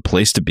was the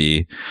place to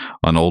be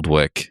on Old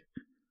Wick.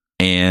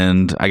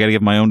 And I got to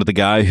give my own to the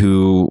guy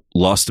who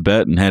lost a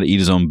bet and had to eat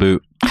his own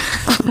boot.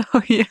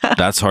 Oh, yeah.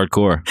 That's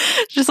hardcore.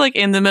 Just like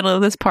in the middle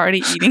of this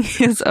party eating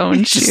his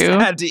own shoe. Just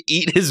had to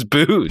eat his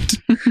boot.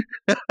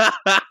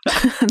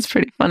 That's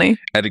pretty funny.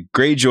 At a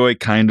Greyjoy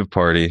kind of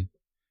party,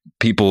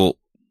 people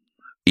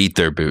eat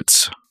their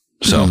boots.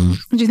 So,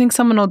 do you think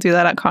someone will do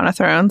that at Con of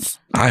Thrones?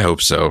 I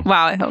hope so.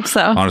 Wow, I hope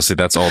so. Honestly,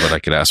 that's all that I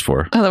could ask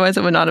for. Otherwise,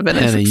 it would not have been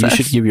Hannah, a success.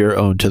 you should give your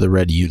own to the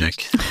Red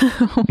Eunuch.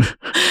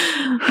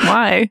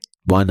 Why?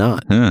 Why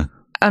not? Yeah.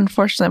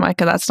 Unfortunately,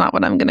 Micah, that's not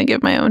what I'm going to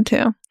give my own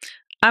to.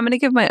 I'm going to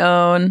give my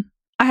own.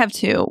 I have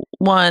two.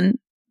 One,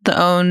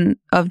 the own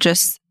of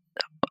just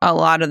a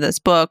lot of this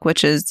book,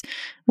 which is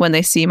when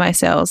they see my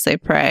sails, they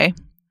pray,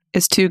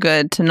 is too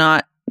good to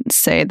not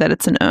say that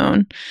it's an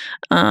own.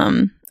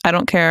 I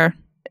don't care.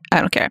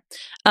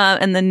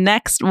 And the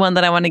next one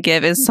that I want to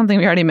give is something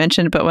we already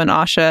mentioned, but when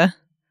Asha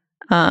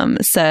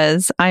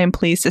says, "I am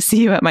pleased to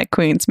see you at my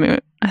queen's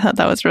moot," I thought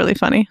that was really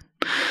funny.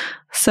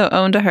 So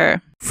own to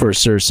her. For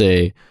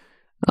Cersei,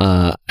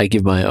 I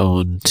give my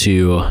own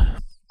to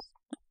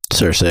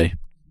Cersei.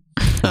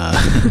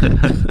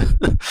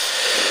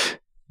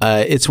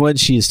 It's when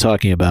she's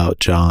talking about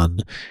Jon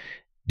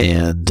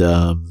and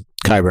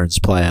Qyburn's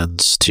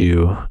plans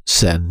to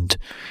send,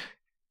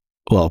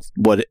 well,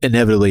 what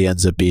inevitably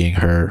ends up being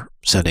her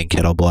sending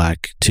Kettle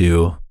Black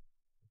to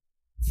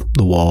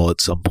the Wall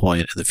at some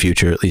point in the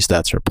future. At least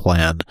that's her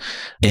plan.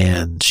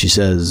 And she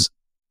says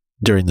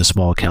during the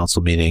small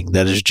council meeting,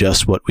 "That is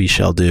just what we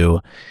shall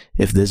do.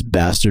 If this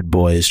bastard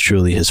boy is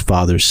truly his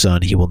father's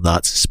son, he will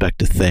not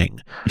suspect a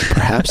thing.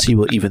 Perhaps he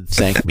will even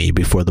thank me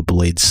before the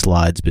blade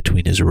slides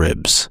between his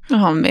ribs."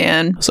 Oh,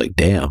 man. I was like,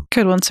 damn.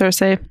 Good one,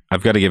 Cersei.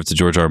 I've got to give it to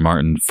George R. R.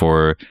 Martin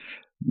for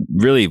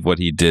really what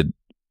he did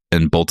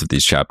in both of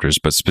these chapters,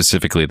 but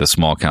specifically the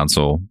small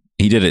council.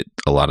 He did it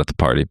a lot at the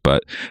party,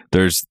 but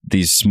there's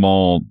these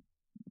small,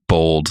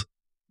 bold,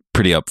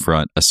 pretty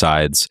upfront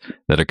asides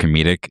that are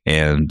comedic,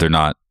 and they're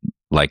not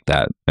like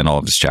that in all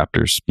of his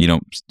chapters. You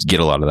don't get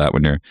a lot of that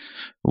when you're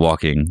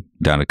walking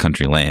down a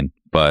country lane,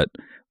 but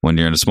when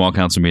you're in a small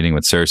council meeting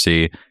with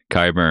Cersei,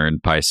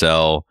 Qyburn,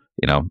 Pycelle,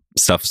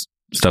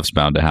 stuff's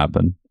bound to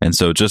happen. And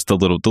so just the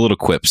little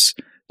quips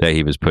that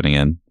he was putting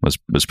in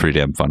was pretty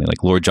damn funny.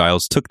 Like Lord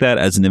Giles took that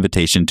as an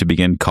invitation to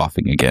begin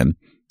coughing again.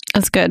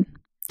 That's good.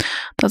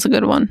 That's a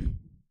good one.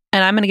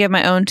 And I'm going to give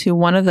my own to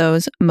one of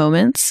those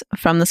moments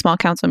from the small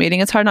council meeting.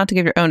 It's hard not to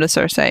give your own to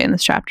Cersei in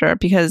this chapter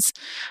because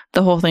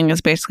the whole thing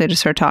is basically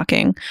just her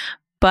talking.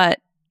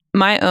 But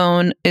my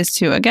own is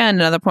to, again,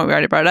 another point we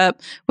already brought up,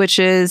 which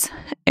is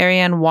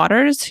Arianne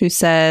Waters, who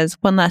says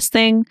one last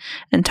thing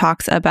and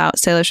talks about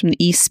sailors from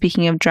the east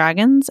speaking of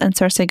dragons. And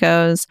Cersei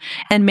goes,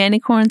 "And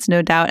manicorns,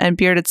 no doubt, and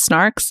bearded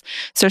snarks."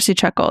 Cersei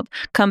chuckled.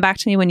 "Come back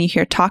to me when you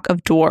hear talk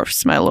of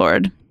dwarfs, my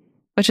lord."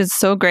 Which is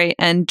so great.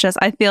 And just,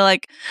 I feel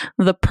like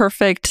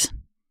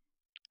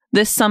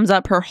this sums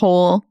up her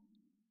whole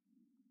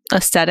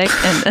aesthetic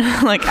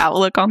and like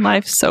outlook on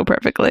life so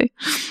perfectly.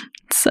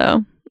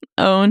 So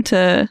own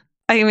to,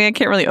 I mean, I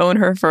can't really own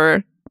her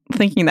for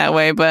thinking that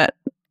way, but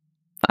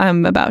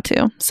I'm about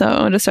to. So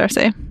own to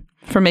Cersei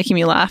for making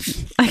me laugh,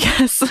 I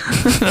guess.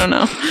 I don't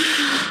know.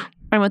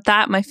 And with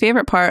that, my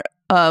favorite part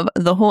of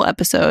the whole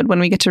episode, when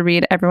we get to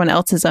read everyone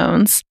else's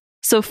owns.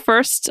 So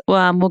first,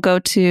 we'll go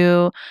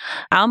to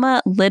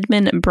Alma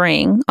Lidman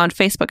Bring on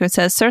Facebook. It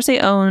says,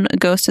 "Cersei own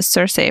goes to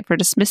Cersei for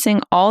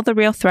dismissing all the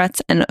real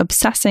threats and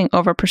obsessing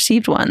over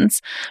perceived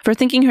ones, for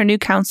thinking her new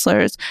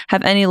counselors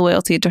have any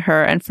loyalty to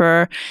her, and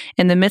for,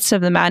 in the midst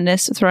of the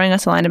madness, throwing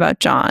us a line about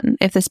Jon.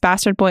 If this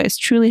bastard boy is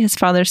truly his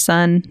father's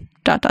son, ...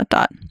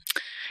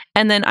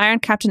 And then Iron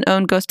Captain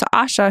Own goes to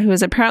Asha, who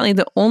is apparently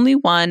the only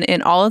one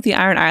in all of the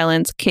Iron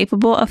Islands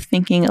capable of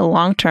thinking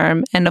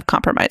long-term and of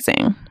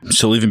compromising.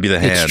 She'll even be the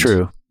hand. It's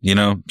true.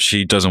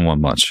 She doesn't want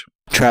much.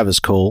 Travis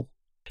Cole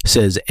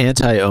says,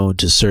 "Anti-own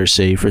to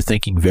Cersei for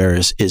thinking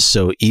Varys is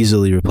so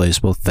easily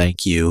replaceable.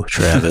 Thank you,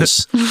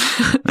 Travis."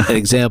 An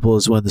example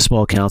is when the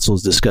small council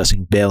is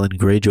discussing Balon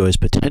Greyjoy's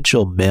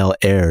potential male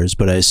heirs,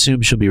 but I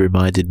assume she'll be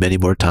reminded many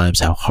more times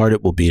how hard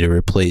it will be to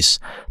replace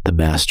the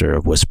Master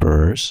of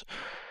Whisperers.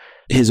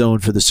 His own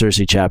for the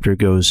Cersei chapter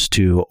goes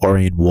to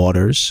Arianne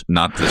Waters.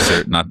 Not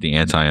the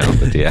anti-own,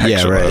 but the actual.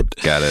 Yeah, right.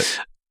 Got it.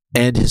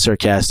 And his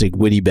sarcastic,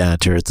 witty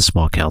banter at the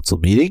small council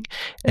meeting.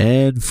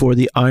 And for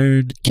the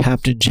Iron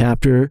Captain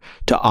chapter,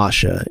 to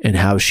Asha and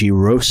how she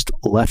roasts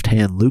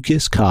left-hand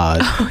Lucas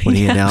Cod when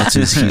he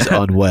announces he's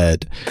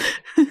unwed.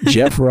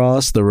 Jeff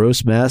Ross, the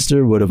roast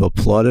master, would have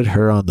applauded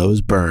her on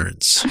those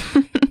burns.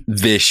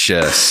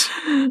 Vicious.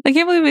 I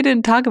can't believe we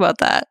didn't talk about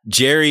that.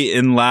 Jerry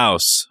in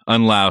Laos,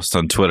 unloused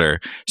on Twitter.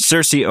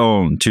 "Cersei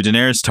own to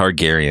Daenerys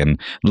Targaryen,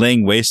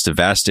 laying waste to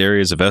vast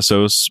areas of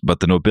Essos, but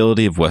the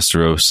nobility of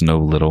Westeros know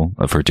little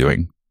of her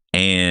doing."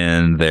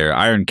 And their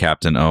Iron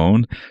Captain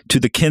own to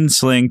the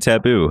kinslaying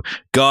taboo.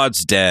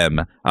 "God's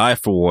damn, I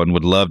for one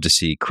would love to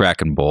see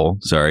Kraken Bowl,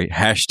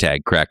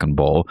 Kraken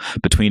Bowl,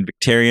 between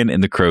Victarion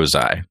and the Crow's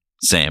Eye."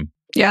 Same.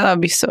 Yeah, that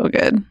would be so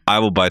good. I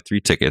will buy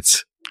 3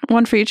 tickets.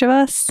 One for each of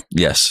us?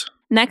 Yes.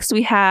 Next,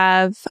 we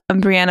have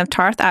Brienne of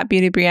Tarth at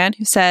Beauty Brienne,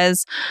 who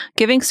says,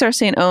 giving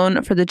Cersei an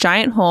own for the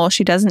giant hole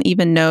she doesn't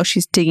even know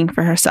she's digging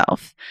for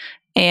herself.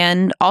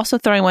 And also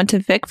throwing one to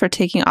Vic for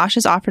taking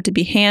Asha's offer to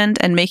be hand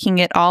and making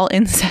it all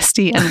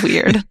incesty and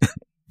weird.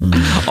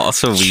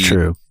 Also,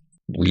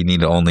 we need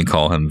to only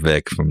call him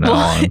Vic from now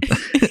on.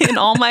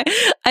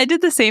 I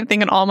did the same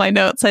thing in all my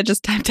notes. I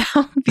just typed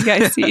down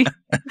VIC.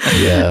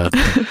 Yeah.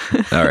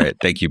 All right.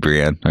 Thank you,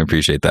 Brienne. I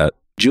appreciate that.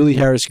 Julie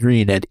Harris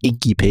Green at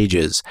Inky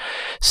Pages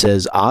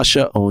says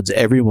Asha owns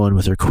everyone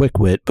with her quick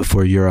wit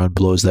before Euron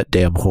blows that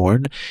damn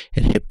horn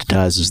and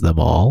hypnotizes them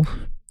all.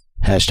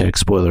 Hashtag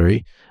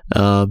spoilery.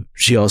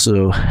 She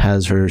also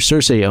has her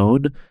Cersei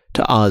own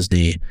to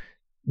Osney.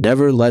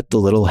 Never let the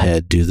little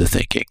head do the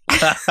thinking.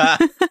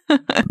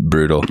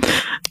 Brutal.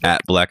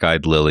 At Black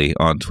Eyed Lily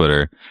on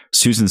Twitter.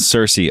 Susan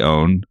Cersei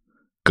own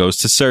goes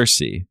to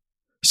Cersei.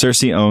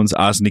 Cersei owns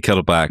Osney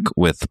Kettleback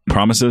with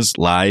promises,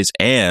 lies,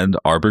 and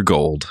Arbor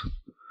Gold.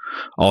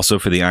 Also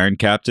for the Iron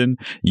Captain,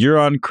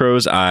 Euron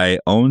Crow's Eye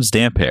owns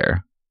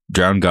Damphair.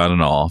 Drown God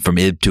and all, from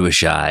Ib to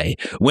Ashai.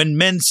 When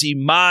men see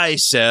my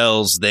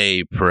cells,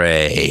 they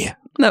pray.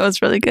 That was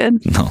really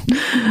good. No.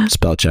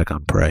 Spell check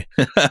on pray.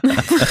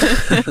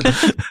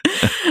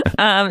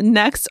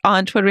 Next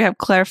on Twitter, we have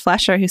Claire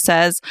Flesher, who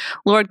says,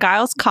 Lord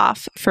Giles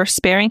Cough for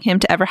sparing him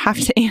to ever have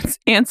to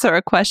answer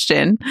a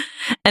question.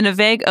 And a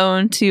vague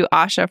own to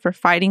Asha for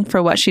fighting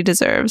for what she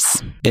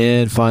deserves.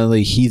 And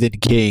finally, Heathen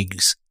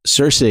Kings.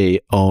 Cersei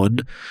own.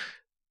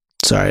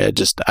 Sorry, I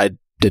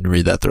didn't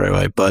read that the right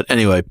way. But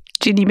anyway.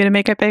 Do you need me to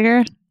make it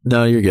bigger?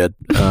 No, you're good.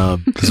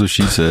 That's what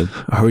she said.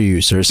 How are you,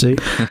 Cersei?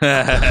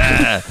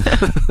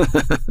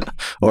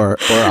 or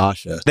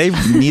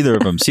Asha? Neither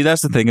of them. See,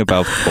 that's the thing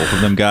about both of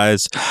them,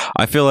 guys.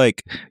 I feel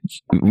like,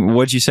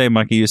 what'd you say,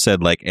 Mikey? You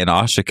said, like, and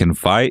Asha can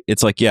fight?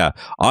 It's like, yeah,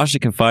 Asha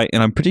can fight,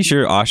 and I'm pretty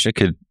sure Asha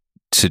could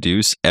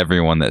seduce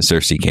everyone that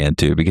Cersei can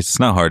too, because it's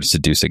not hard to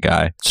seduce a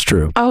guy. It's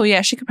true. Oh,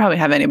 yeah, she could probably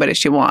have anybody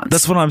she wants.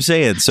 That's what I'm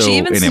saying. So she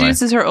even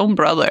seduces her own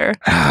brother.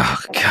 Oh,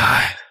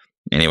 God.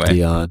 Anyway.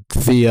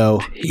 Theo.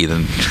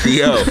 Heathen.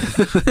 Theo.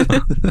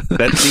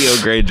 That's Theo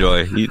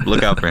Greyjoy.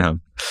 Look out for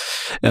him.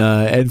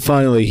 And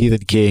finally, Heathen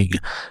King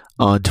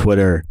on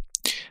Twitter.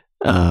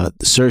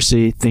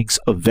 Cersei thinks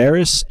of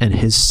Varys and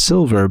his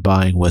silver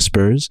buying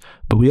whispers,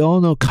 but we all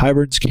know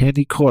Qyburn's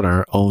Candy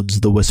Corner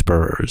owns the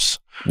whisperers.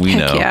 We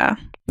know. Yeah.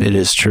 It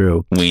is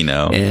true. We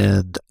know.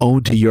 And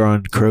own to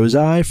Euron Crow's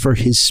Eye for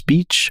his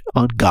speech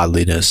on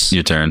godliness.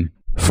 Your turn.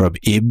 From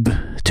Ib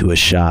to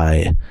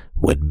Ashai,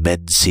 when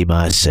men see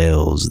my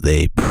sails,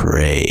 they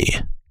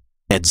pray.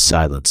 And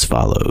silence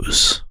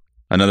follows.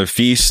 Another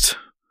feast,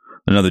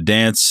 another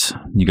dance.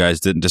 You guys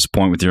didn't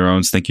disappoint with your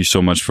owns. Thank you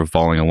so much for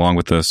following along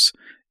with us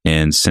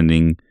and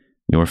sending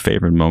your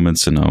favorite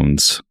moments and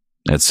owns,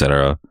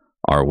 etc.,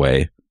 our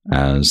way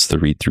as the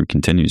read-through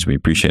continues. We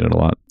appreciate it a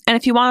lot. And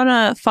if you want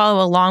to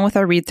follow along with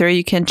our read-through,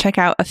 you can check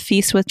out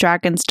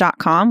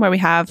afeastwithdragons.com, where we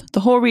have the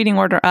whole reading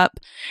order up.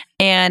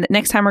 And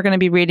next time we're going to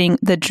be reading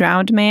The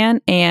Drowned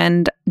Man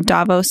and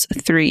Davos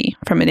 3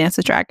 from A Dance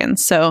with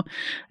Dragons. So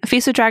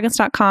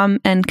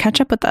afeastwithdragons.com and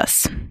catch up with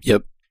us.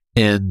 Yep.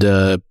 And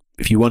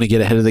if you want to get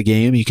ahead of the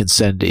game, you can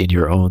send in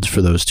your owns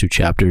for those two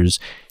chapters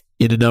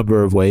in a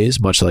number of ways,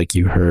 much like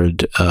you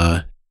heard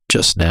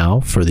just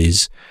now for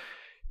these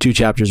two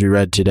chapters we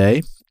read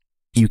today.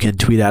 You can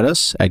tweet at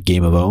us at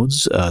Game of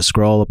Owns,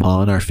 scroll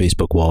upon our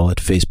Facebook wall at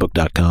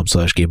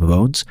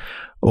facebook.com/GameOfOwns,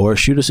 or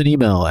shoot us an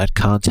email at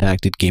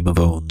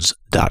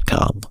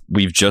contact@gameofowns.com.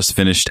 We've just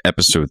finished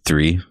episode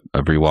 3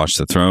 of Rewatch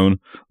the Throne,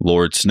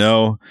 Lord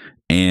Snow,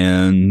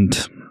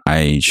 and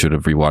I should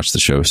have rewatched the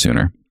show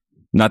sooner.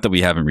 Not that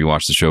we haven't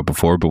rewatched the show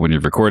before, but when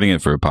you're recording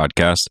it for a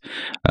podcast,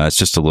 it's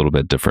just a little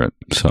bit different.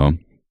 So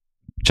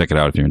check it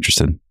out if you're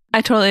interested.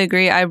 I totally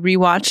agree. I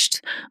rewatched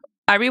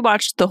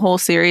the whole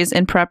series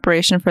in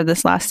preparation for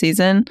this last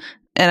season,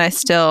 and I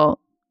still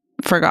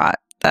forgot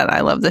that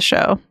I love the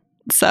show.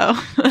 So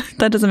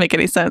that doesn't make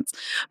any sense,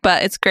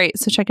 but it's great.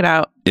 So check it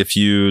out. If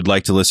you'd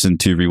like to listen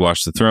to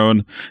Rewatch the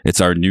Throne, it's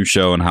our new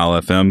show on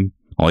Howl FM.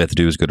 All you have to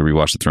do is go to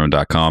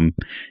rewatchthethrone.com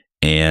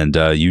and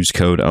use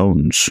code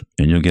OWNS,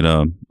 and you'll get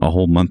a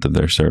whole month of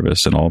their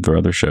service and all of their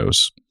other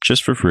shows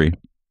just for free.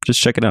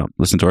 Just check it out.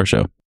 Listen to our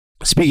show.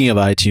 Speaking of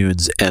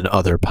iTunes and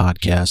other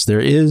podcasts, there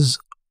is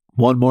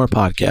one more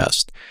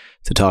podcast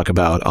to talk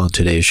about on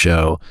today's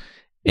show,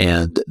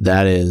 and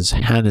that is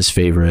Hannah's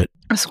favorite,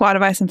 A Squad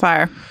of Ice and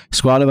Fire.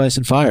 Squad of Ice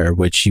and Fire,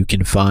 which you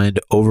can find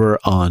over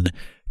on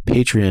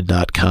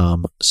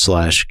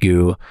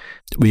patreon.com/goo.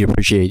 We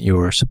appreciate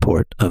your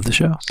support of the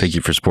show. Thank you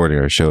for supporting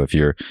our show. If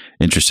you're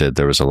interested,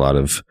 there was a lot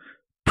of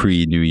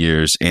pre-New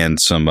Year's and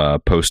some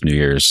post-New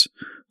Year's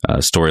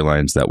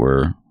storylines that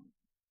were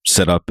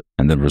set up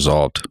and then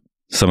resolved.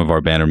 Some of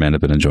our bannermen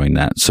have been enjoying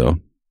that, so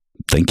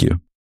thank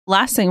you.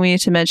 Last thing we need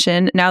to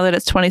mention, now that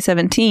it's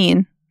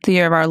 2017, the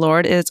year of our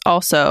Lord, is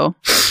also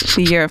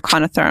the year of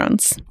Con of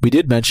Thrones. We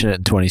did mention it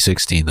in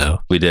 2016, though.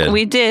 We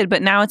did,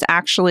 but now it's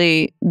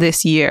actually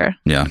this year.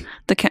 Yeah.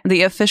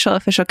 The official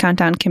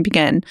countdown can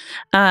begin.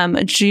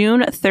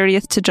 June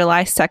 30th to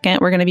July 2nd,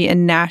 we're going to be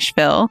in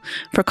Nashville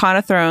for Con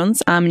of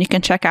Thrones. You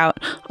can check out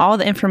all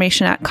the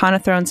information at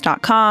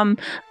conofthrones.com.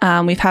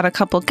 We've had a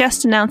couple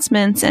guest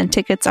announcements and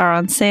tickets are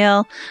on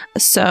sale.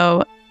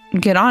 So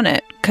get on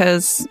it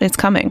because it's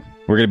coming.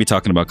 We're going to be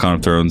talking about Con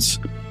of Thrones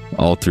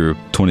all through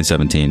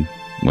 2017.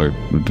 We've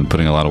been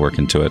putting a lot of work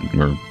into it.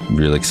 We're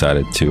really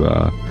excited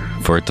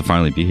for it to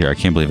finally be here. I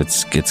can't believe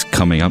it's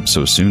coming up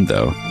so soon,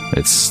 though.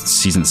 It's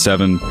season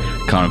 7,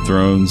 Con of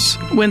Thrones,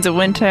 Winds of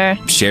Winter,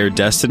 Shared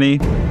Destiny.